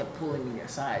job kept pulling me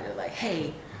aside. They're like,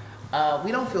 "Hey,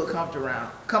 we don't feel comfortable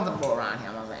around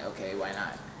him." I was like, "Okay, why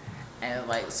not?" And,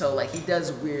 like, so, like, he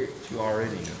does weird... You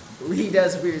already know. He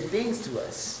does weird things to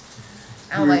us.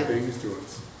 And Weird things to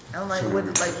us. I'm like,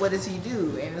 what does he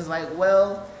do? And it's like,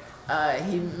 well...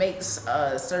 he makes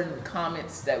certain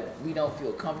comments that we don't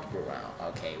feel comfortable around.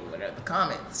 Okay, what are the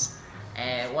comments?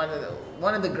 And one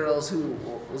of the girls who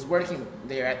was working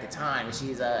there at the time,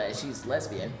 she's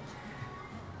lesbian,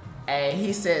 and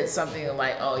he said something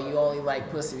like, "Oh, you only like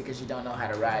pussy because you don't know how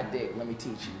to ride dick. Let me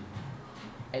teach you."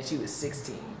 And she was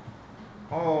 16.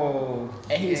 Oh.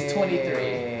 And he's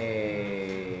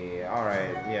 23. All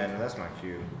right. Yeah, no, that's not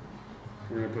cute.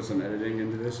 We're going to put some editing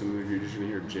into this, and you're just going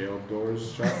to hear jail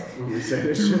doors shut when we say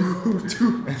this shit.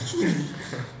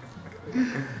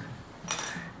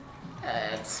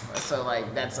 So,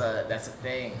 like, that's a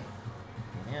thing.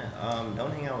 Yeah.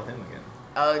 Don't hang out with him again.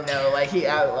 Oh no! Like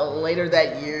later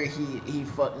that year, he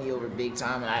fucked me over big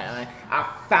time, and I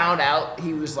found out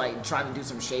he was like trying to do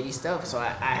some shady stuff, so I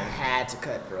had to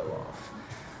cut bro off.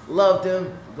 Loved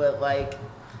him, but like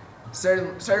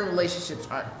certain relationships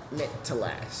aren't meant to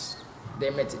last.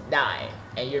 They're meant to die,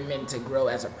 and you're meant to grow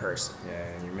as a person.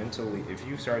 Yeah, and you're meant to leave. If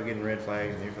you start getting red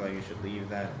flags and you feel like you should leave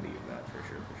that for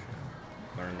sure.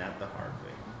 Learn that the hard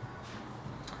way.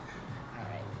 All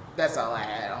right, that's all I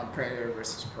had on Predator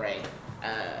versus Prey.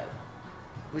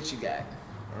 What you got?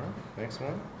 All right, next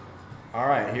one. All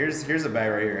right, here's a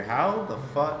bag right here. How the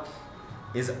fuck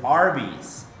is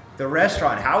Arby's, the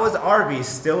restaurant? How is Arby's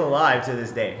still alive to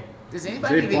this day? Does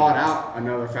anybody? They bought out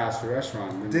another fast food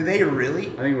restaurant. Did they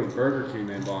really? I think it was Burger King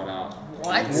they bought out.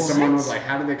 What? And someone was like,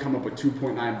 "How did they come up with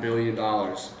 $2.9 billion?"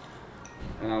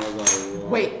 And I was like,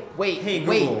 "What?" Wait, Hey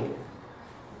Google.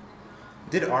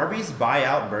 Did Arby's buy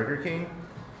out Burger King?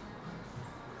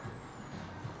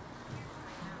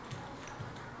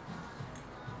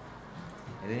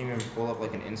 It didn't even pull up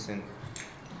like an instant.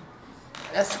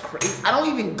 That's crazy. I don't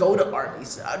even go to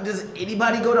Arby's. Does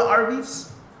anybody go to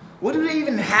Arby's? What do they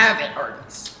even have at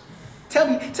Arby's? Tell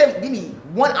me, give me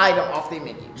one item off their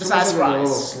menu besides Some of the little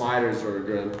fries. sliders are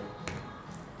good.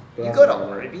 But You go to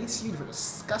Arby's, you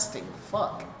disgusting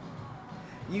fuck.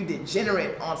 You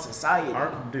degenerate on society.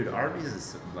 Dude, Arby's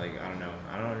is like, I don't know.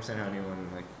 I don't understand how anyone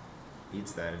like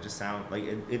eats that. It just sounds like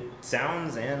it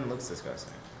sounds and looks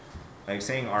disgusting. Like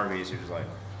saying Arby's, you're just like.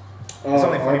 It's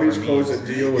only funny Arby's for me. closed a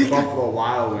deal with Buffalo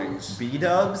Wild Wings.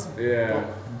 B-dubs? Yeah.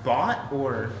 Bought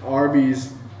or?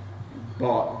 Arby's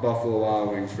bought Buffalo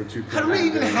Wild Wings for $2.9 How do they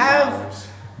even have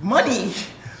money?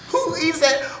 Who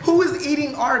is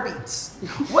eating Arby's?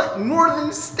 What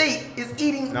northern state is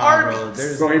eating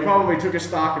Arby's? So he probably took a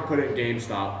stock and put it in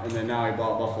GameStop, and then now he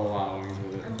bought Buffalo Wild Wings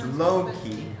with it. Low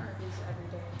key.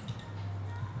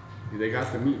 They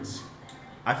got the meats.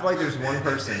 I feel like there's one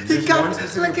person. He There's got, one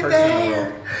specific look at person the in the hair,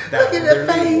 world that look at the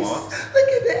literally face, walks. look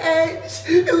at the edge.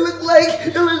 It looked like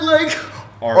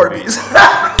Arby's. Arby's.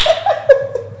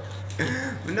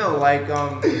 No, like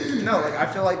I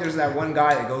feel like there's that one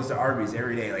guy that goes to Arby's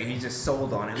every day. Like he's just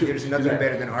sold on it. Like, there's nothing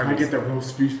better than Can Arby's. I get the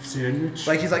roast beef sandwich?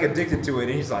 Like he's like addicted to it,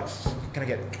 and he's like, can I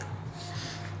get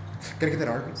that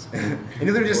Arby's? And he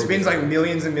literally just spends like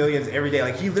millions and millions every day.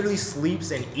 Like he literally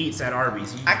sleeps and eats at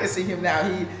Arby's. I can see him now.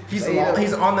 He's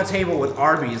on the table with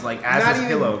Arby's like as his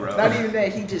pillow, bro. Not even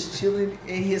that. He just chilling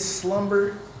in his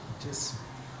slumber, just.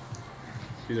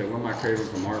 He's like, what am I craving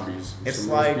from Arby's? It's Some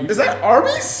like- roast beef? Is that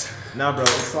Arby's? Nah, bro,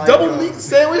 it's like Double meat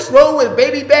sandwich roll with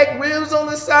baby back ribs on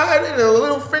the side and a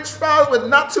little French fries with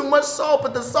not too much salt,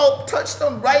 but the salt touched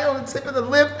them right on the tip of the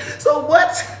lip. So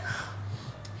what?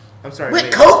 I'm sorry. With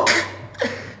wait. Coke?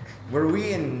 Were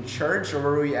we in church or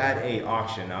were we at a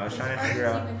auction? I was trying to figure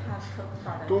Arby's out. even have Coke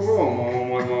products.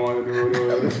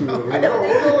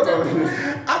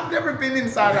 I've never been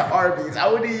inside of Arby's. I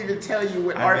wouldn't even tell you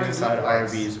what I've been Arby's inside look like.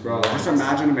 Arby's, Bro, just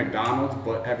imagine a McDonald's,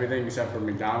 but everything except for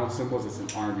McDonald's symbols, it's an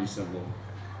Arby's symbol.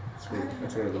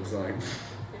 That's what it looks like.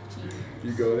 15.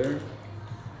 You go there.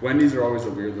 Wendy's are always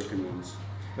the weird looking ones.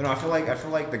 But no, I feel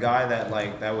like the guy that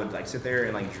would like sit there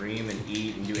and like dream and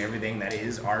eat and do everything that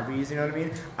is Arby's, you know what I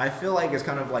mean? I feel like it's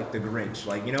kind of like the Grinch,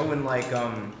 like you know when like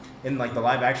in like the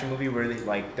live action movie where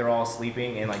they're all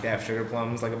sleeping and like they have sugar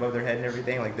plums like above their head and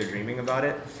everything, like they're dreaming about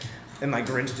it, and like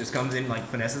Grinch just comes in and, like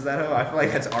finesses that hoe. I feel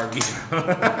like that's Arby's.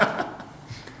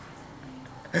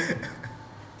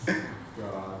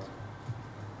 God.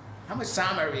 How much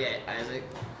time are we at, Isaac?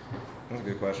 That's a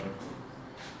good question.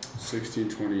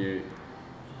 1628.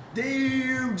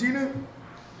 Damn, Gina.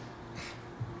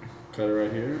 Cut it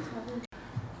right here.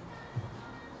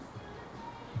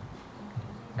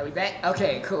 Are we back?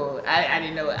 Okay, cool. I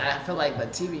didn't know. I feel like the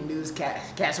TV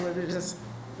newscast would just.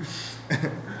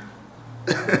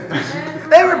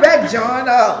 They were back, John.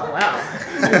 Oh,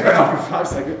 wow. For 5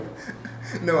 seconds.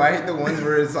 No, I hate the ones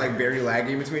where it's like very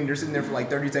laggy between. You're sitting there for like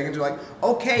 30 seconds. You're like,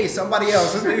 okay, somebody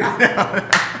else. Let's figure it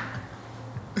out.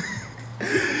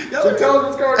 So tell us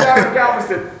what's going down in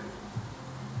Galveston.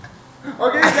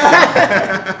 Okay,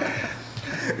 guys.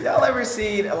 Y'all ever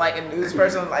seen like a news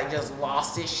person like just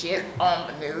lost his shit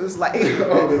on the news? Like,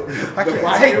 Oh, I the can't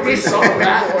black take dude this saw shit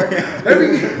that.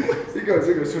 anymore. He goes,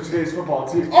 so today's football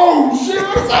team. Oh shit,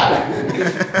 what's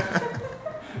that?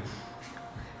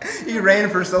 He ran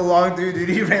for so long, dude.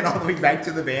 He ran all the way back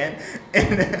to the van,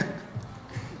 and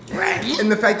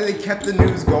the fact that they kept the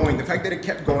news going, the fact that it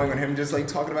kept going on him, just like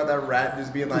talking about that rat,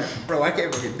 just being like, bro, I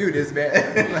can't fucking do this, man.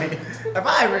 Like, If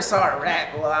I ever saw a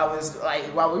rat while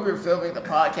we were filming the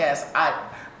podcast,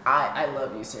 I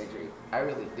love you, Cedric. I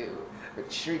really do.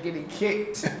 But you're getting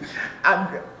kicked.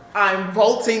 I'm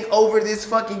vaulting over this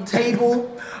fucking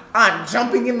table. I'm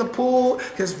jumping in the pool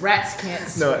because rats can't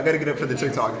see. no, I gotta get up for the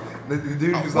TikTok. The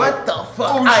dude who's What like, the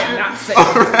fuck? oh, I shit.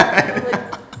 am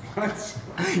not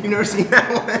saying. you never seen that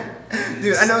one?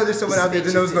 Dude, I know there's someone out there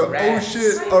that knows the, oh Rats.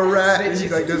 shit, a rat. And he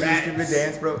Snitches like does this and stupid rats.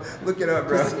 dance, bro. Look it up, I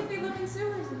bro. think they live in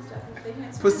sewers and stuff if they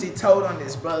can't swim. Pussy toad on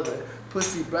his brother.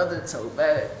 Pussy brother toad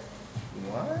bad.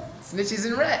 What? Snitches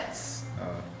and rats.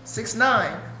 6'9".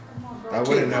 Come on, bro. I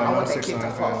wouldn't know. I I'm want not that kid to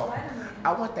 6'9" fall. fan.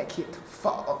 I want that kid to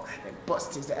fall and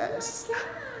bust his ass.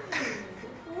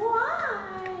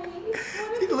 Why?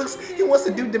 He wants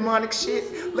to do demonic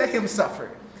shit. Let him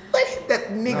suffer. Let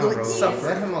that No, nigga bro, suffer.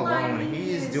 let him alone.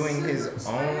 He's doing his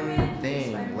own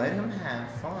thing. Let him have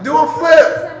fun. Do a He's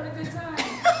flip. having a good time.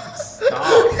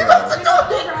 Stop, Do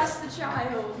not harass the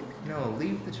child. bro. No,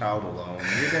 leave the child alone.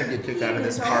 You're gonna get kicked out of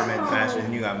this apartment faster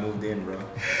than you got moved in, bro.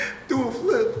 Do a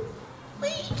flip.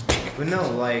 But no,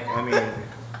 like, I mean,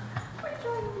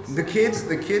 the kids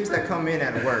that come in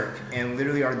at work and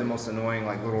literally are the most annoying,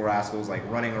 like little rascals, like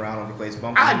running around on the place,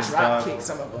 bumping I into drop stuff. kick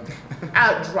some of them.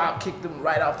 I drop kick them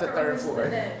right off the third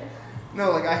floor. No,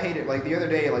 like I hate it. Like the other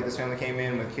day, like this family came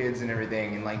in with kids and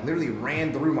everything, and like literally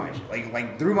ran through my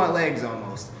like through my legs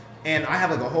almost. And I have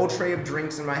like a whole tray of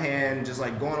drinks in my hand, just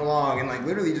like going along, and like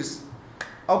literally just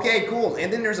okay, cool.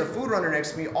 And then there's a food runner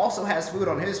next to me, also has food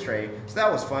on his tray, so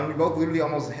that was fun. We both literally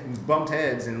almost bumped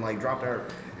heads and like dropped our.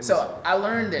 So I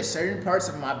learned that certain parts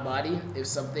of my body, if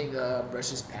something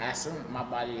brushes past them, my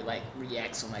body like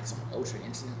reacts on like some ultra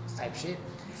instant type shit.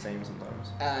 Same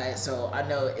sometimes. So I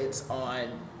know it's on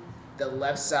the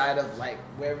left side of like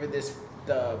wherever the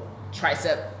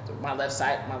tricep, my left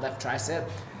tricep,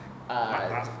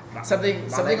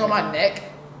 something on my neck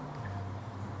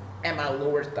and my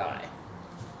lower thigh.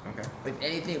 Okay. If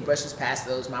anything brushes past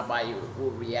those, my body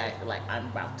will react like I'm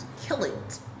about to kill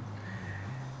it.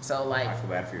 So like, I feel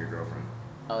bad for your girlfriend.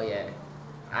 oh yeah,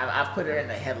 I've put her in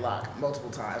a headlock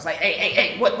multiple times. Like,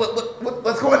 hey,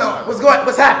 what's going on?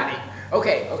 What's happening?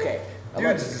 Okay.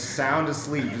 Dude's just sound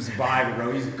asleep, just vibing,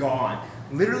 bro. He's gone.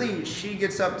 Literally, she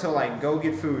gets up to like go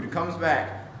get food, comes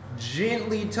back,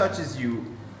 gently touches you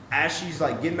as she's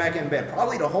like getting back in bed,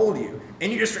 probably to hold you,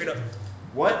 and you just straight up,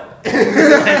 what?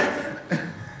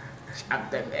 I've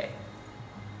done that.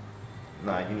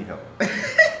 Nah, you need help.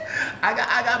 I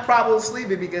got problems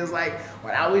sleeping because like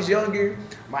when I was younger,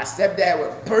 my stepdad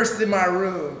would burst in my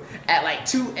room at like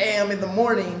 2 a.m. in the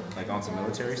morning. Like on some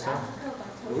military stuff.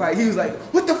 Like he was like,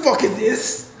 "What the fuck is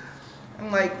this?"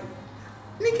 I'm like,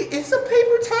 nigga, it's a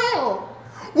paper towel.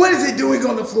 What is it doing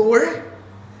on the floor?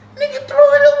 Nigga,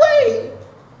 throw it away.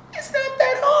 It's not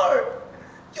that hard.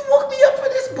 You woke me up for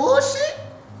this bullshit?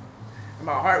 And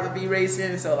my heart would be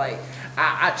racing, so like,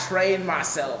 I trained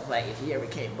myself, like, if he ever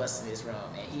came busting this room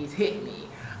and he's hit me,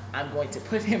 I'm going to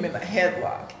put him in a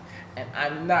headlock, and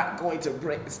I'm not going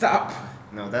to stop.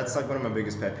 No, that's like one of my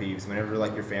biggest pet peeves. Whenever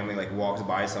like your family like walks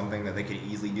by something that they could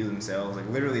easily do themselves, like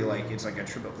literally like it's like a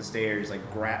trip up the stairs,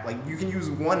 like grab, like you can use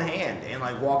one hand and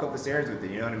like walk up the stairs with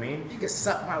it. You know what I mean? You can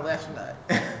suck my left nut.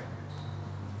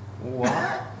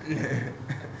 What?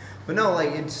 But no, like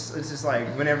it's just like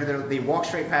whenever they walk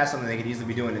straight past something they could easily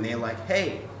be doing, and they're like,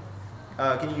 hey,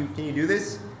 can you do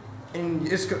this? And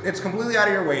it's completely out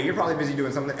of your way. You're probably busy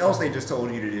doing something else they just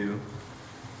told you to do.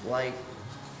 Like,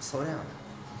 slow down.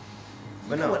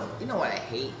 But You know what I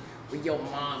hate? When your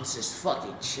mom's just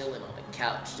fucking chilling on the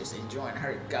couch, just enjoying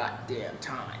her goddamn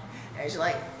time. And she's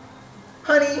like,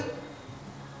 honey,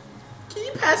 can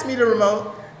you pass me the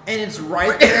remote? And it's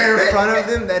right there in front of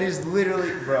them. That is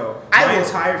literally, bro. My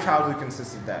entire childhood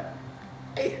consists of that.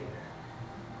 Hey,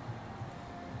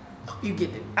 I hope you get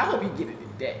it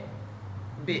today,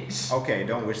 bitch. Okay,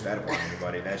 don't wish that upon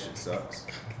anybody. That shit sucks.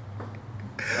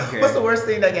 Okay. What's the worst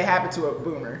thing that can happen to a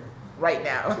boomer right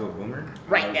now? To a boomer?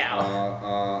 Right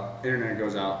now. Internet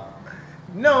goes out.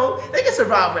 No, they can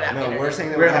survive without No, internet. worst thing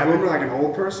that Wait, would a happen. boomer like an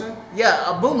old person?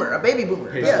 Yeah, a boomer, a baby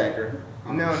boomer. Yeah. Pacemaker.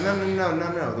 No.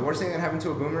 The worst thing that happened to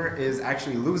a boomer is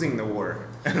actually losing the war.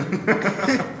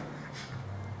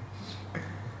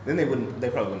 Then they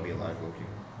probably wouldn't be alive, Loki.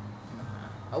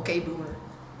 Okay, boomer.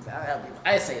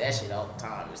 I say that shit all the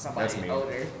time. If somebody That's me.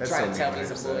 older That's trying so to tell me me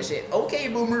when I some say bullshit. Okay,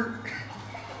 boomer.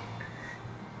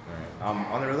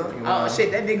 Alright. On the real though, Oh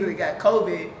shit, that nigga that got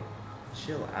COVID.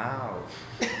 Chill out.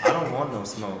 I don't want no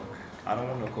smoke. I don't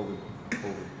want no COVID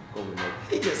milk.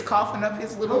 He just coughing up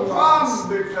his little No lungs.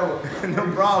 problems, big fella.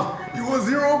 No problem. You want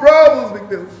zero problems, big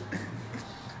Bill.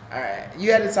 Alright,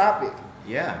 you had a topic.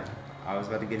 Yeah, I was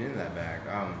about to get into that bag.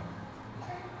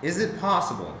 Is it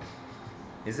possible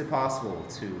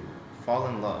to fall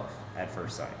in love at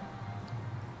first sight?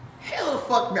 Hell the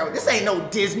fuck no. This ain't no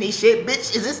Disney shit,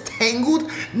 bitch. Is this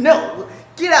Tangled? No.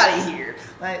 Get out of here.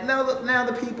 Like, now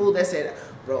the people that said,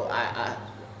 bro,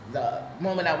 the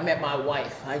moment I met my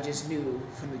wife, I just knew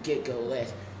from the get-go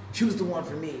that she was the one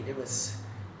for me. There was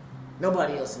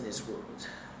nobody else in this world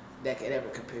that could ever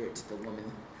compare to the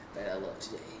woman that I love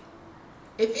today.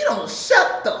 If you don't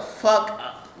shut the fuck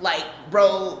up, like,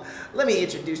 bro, let me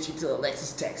introduce you to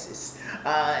Alexis, Texas.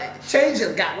 Change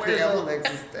your goddamn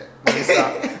Alexis? Let me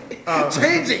stop.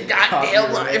 Change your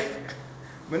goddamn life.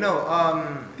 But no,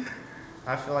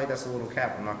 I feel like that's a little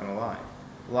cap. I'm not gonna lie.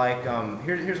 Like,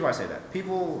 here's why I say that.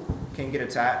 People can get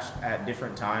attached at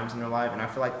different times in their life, and I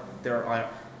feel like there are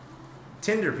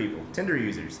Tinder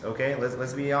users. Okay,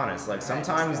 let's be honest. Like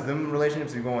sometimes them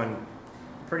relationships are going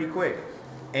pretty quick,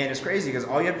 and it's crazy because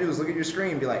all you have to do is look at your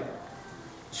screen and be like,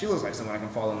 she looks like someone I can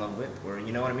fall in love with, or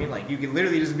you know what I mean? Like you can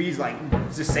literally just be like,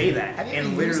 just say that,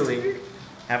 and literally.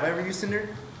 Have I ever used Tinder?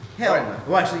 Hell no.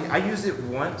 Well, actually, I used it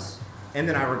once, and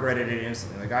then I regretted it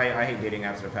instantly. Like, I hate dating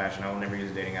apps with a passion. I will never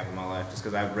use a dating app in my life just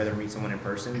because I'd rather meet someone in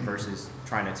person versus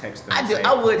trying to text them and say,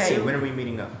 I would hey, too. when are we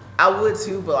meeting up? I would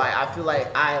too, but I feel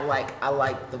like I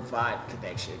like the vibe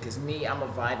connection. Cause me, I'm a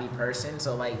vibey person,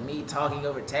 so like me talking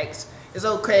over text is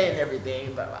okay and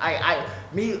everything. But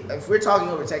if we're talking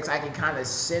over text, I can kind of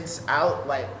sense out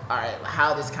like, all right,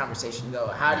 how this conversation go.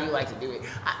 How do you like to do it?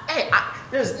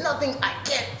 There's nothing I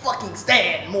can't fucking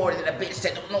stand more than a bitch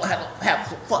that don't know how to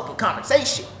have a fucking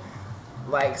conversation.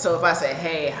 Like, so if I say,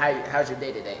 hey, how's your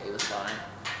day today? It was fine.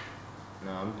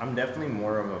 No, I'm definitely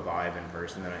more of a vibe in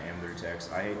person than I am through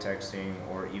text. I hate texting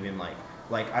or even like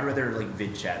I'd rather like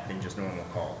vid chat than just normal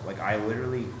call. Like I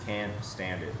literally can't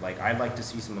stand it. Like I'd like to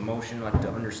see some emotion, like to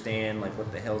understand like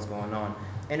what the hell's going on.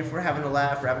 And if we're having a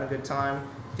laugh, we're having a good time,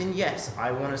 then yes,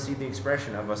 I want to see the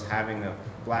expression of us having a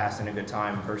blast and a good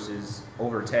time versus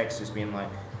over text just being like,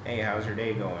 hey, how's your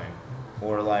day going?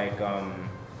 Or like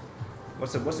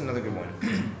what's another good one?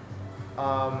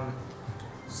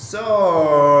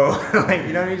 So, like,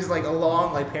 you know what I mean? Just like a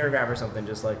long like paragraph or something.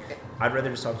 Just like, I'd rather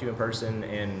just talk to you in person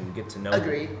and get to know you.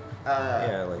 Agreed.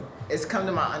 Yeah, like. It's come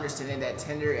to my understanding that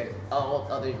Tinder and all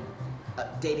other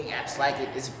dating apps like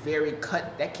it is very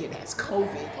cut. That kid has COVID.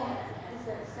 What is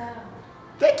that sound?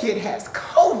 That kid has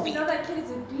COVID. You know that kid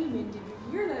is a demon. Did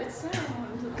you hear that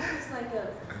sound? It's like a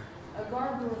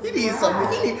gargling. He needs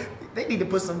some. They need to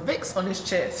put some Vicks on his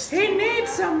chest. He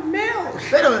needs some milk.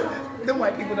 Them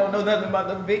white people don't know nothing about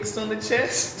the Vicks on the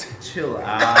chest. Chill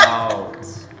out.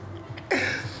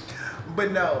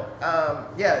 But no,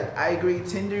 yeah, I agree.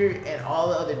 Tinder and all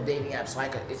the other dating apps,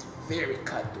 like it's very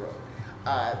cutthroat.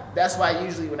 That's why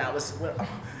usually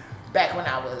back when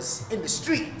I was in the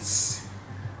streets,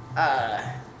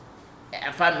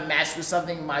 if I'm matched with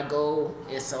something, my goal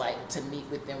is to meet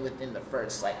with them within the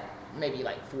first maybe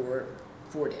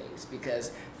 4 days,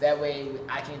 because that way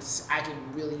I can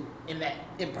really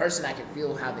in person I can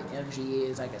feel how the energy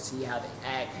is. I can see how they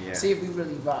act, see if we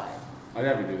really vibe. I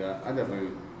never do that. I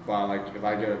definitely. But like, if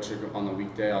I get a chick on the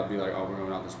weekday, I'll be like, "Oh, we're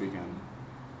going out this weekend."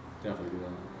 Definitely do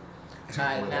that.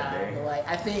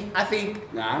 I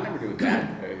think. Nah, I never do it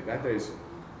that day. That day's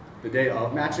the day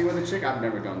of matching with a chick. I've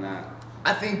never done that.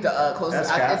 I think the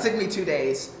closest. It took me 2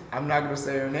 days. I'm not gonna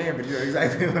say her name, but you're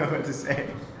exactly what I'm about to say.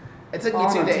 It took me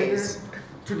 2 days.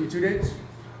 Took you 2 days?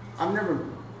 I've never.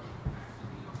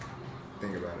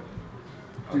 Think about it.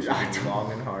 Dude,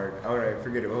 long and hard. All right,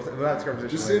 forget it. We'll have this conversation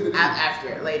Just later.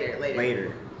 After,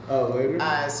 later. Oh, later?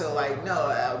 So I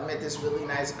met this really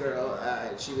nice girl.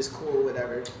 She was cool,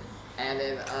 whatever. And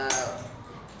then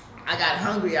I got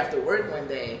hungry after work one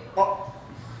day.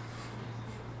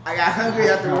 I got hungry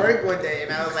after work one day,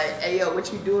 and I was like, "Hey, yo,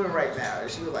 what you doing right now?" And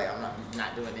she was like, "I'm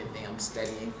not doing anything. I'm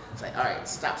studying." I was like, "All right,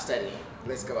 stop studying.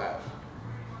 Let's go out."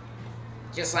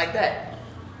 Just like that.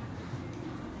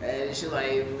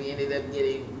 And we ended up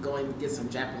going to get some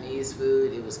Japanese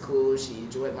food. It was cool. She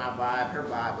enjoyed my vibe. Her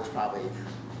vibe was probably,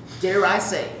 dare I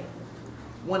say,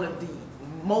 one of the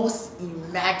most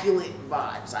immaculate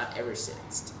vibes I've ever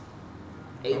sensed.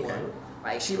 A1. Okay.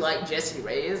 Like, she liked Jessie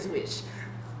Reyes, which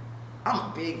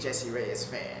I'm a big Jessie Reyes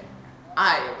fan.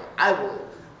 I will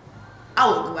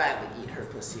gladly eat her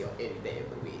pussy on any day of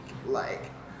the week.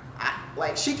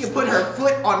 Like she can put her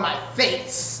foot on my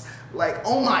face. Like,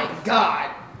 oh my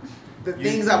God. The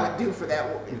things I would do for that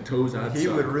woman. Toes outside. He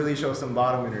would really show some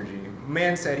bottom energy.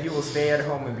 Man said he will stay at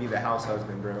home and be the house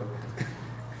husband, bro.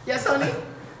 Yes, honey.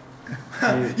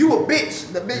 You a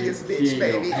bitch, the biggest bitch,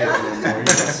 baby.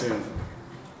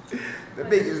 The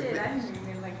biggest bitch. I didn't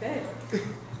even like that.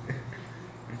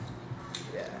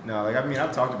 Yeah. No,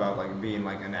 I've talked about being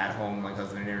an at-home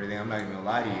husband and everything. I'm not even gonna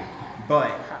lie to you,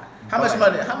 but how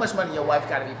much money your wife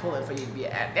gotta be pulling for you to be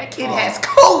that kid has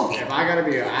COVID. If I gotta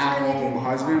be an at-home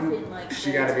husband,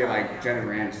 she gotta be like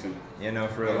Jennifer Aniston. You know,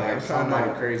 for real. I'm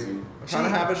trying crazy. I'm trying to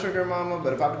have a sugar mama,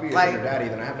 but if I could be a sugar daddy,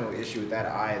 then I have no issue with that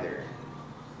either.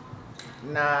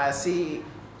 Nah, see,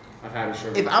 I've had a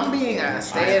sugar. If I'm being a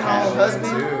stay-at-home husband,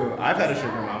 too. I've had a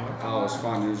sugar mama. Oh, it was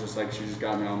fun. It was just she just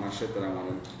got me all my shit that I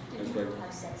wanted.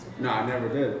 No, I never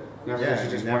did. Never did. She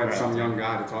just wanted some young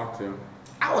guy to talk to.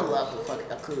 I would love to fuck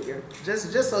a cougar,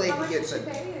 just so they can get some.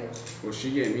 Well,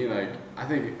 she gave me I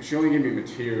think she only gave me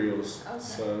materials,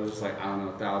 so it was I don't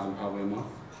know, $1,000 probably a month,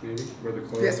 maybe. Where the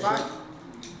clothes. PS5?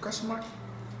 Question mark.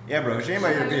 Yeah, bro. She ain't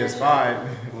about your PS5.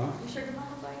 What? You sugar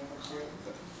mama buying that shit?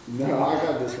 No, I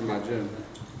got this from my gym.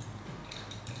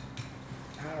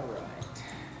 All right.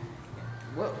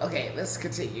 Well, okay, let's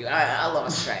continue. I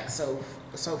lost track so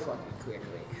fucking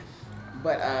quickly,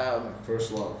 but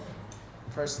First love.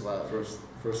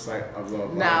 First sight of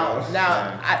love. Now,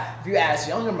 if you ask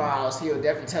younger Miles, he'll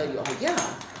definitely tell you, "Oh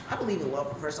yeah, I believe in love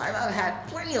at first sight. I've had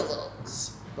plenty of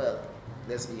loves." But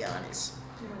let's be honest.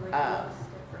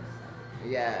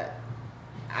 Yeah,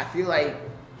 I feel like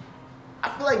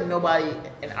nobody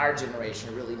in our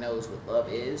generation really knows what love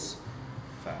is.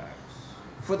 Facts.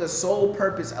 For the sole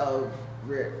purpose of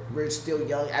we're still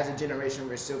young as a generation.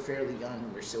 We're still fairly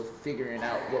young. We're still figuring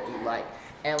out what we like,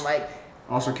 and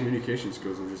also, communication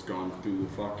skills have just gone through the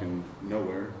fucking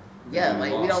nowhere. Yeah,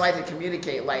 we don't like to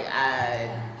communicate. I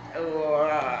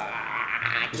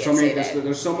can't say that.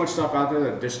 There's so much stuff out there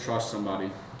that distrust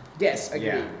somebody. Yes, agreed.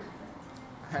 Yeah.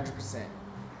 100%.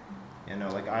 You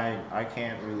know, I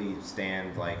can't really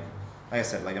stand like I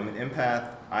said, I'm an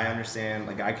empath. I understand.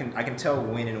 I can tell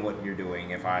when and what you're doing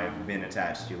if I've been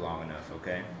attached to you long enough.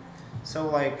 Okay,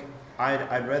 so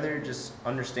I'd rather just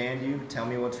understand you, tell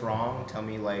me what's wrong, tell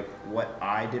me what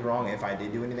I did wrong, if I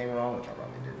did do anything wrong, which I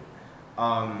probably did.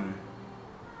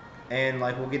 And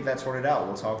we'll get that sorted out.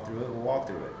 We'll talk through it. We'll walk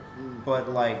through it. But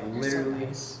literally, you're so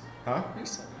nice. Huh? You're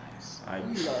so nice. I love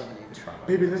you. Try my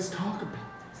Baby, best. let's talk about this.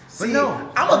 See,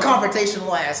 no, I'm a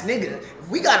confrontational ass nigga. If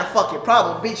we got a fucking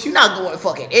problem, bitch, you're not going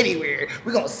fucking anywhere.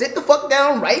 We're gonna sit the fuck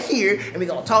down right here and we're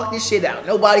gonna talk this shit out.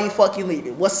 Nobody fucking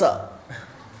leaving. What's up?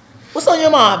 What's on your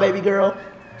mind, baby girl?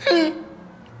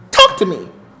 Talk to me,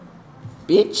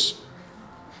 bitch.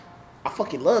 I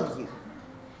fucking love you.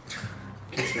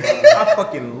 I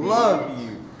fucking love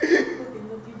you.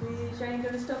 Bitch. I ain't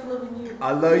gonna stop loving you.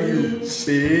 I love you,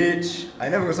 bitch. I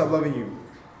never gonna stop loving you,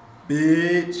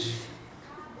 bitch.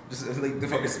 Just the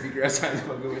fucking speaker outside the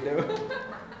fucking window.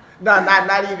 No,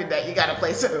 not even that. You gotta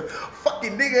play some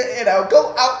fucking nigga and I'll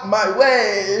go out my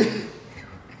way.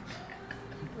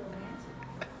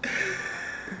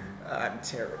 I'm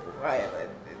terrible.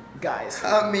 Guys.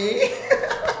 Me?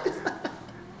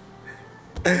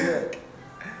 Look,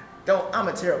 I'm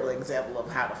a terrible example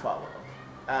of how to follow.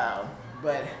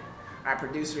 But our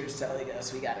producer is telling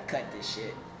us we gotta cut this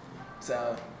shit.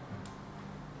 So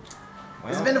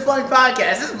it's been a fun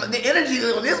podcast. The energy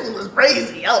on this one was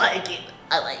crazy. I like it.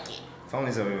 If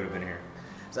only Zoe would have been here.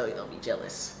 Zoe gonna be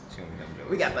jealous. She gonna be jealous.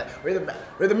 We got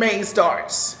we're the main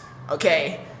stars.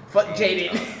 Okay? Fuck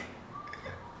Jaden.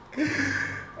 They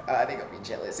gonna be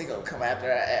jealous. They gonna come after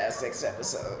our ass next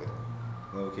episode.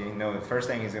 Okay, no, the first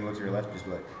thing he's gonna look to your left and just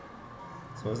be like,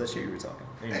 so what was that shit you were talking?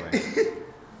 Anyway.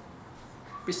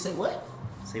 Bitch, say what?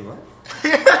 Say what?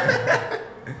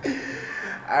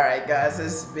 Alright, guys,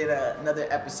 this has been another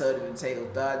episode of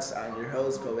Entangled Thots. I'm your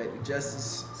host, Poetic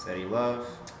Justice. Steady love.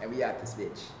 And we out this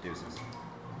bitch. Deuces.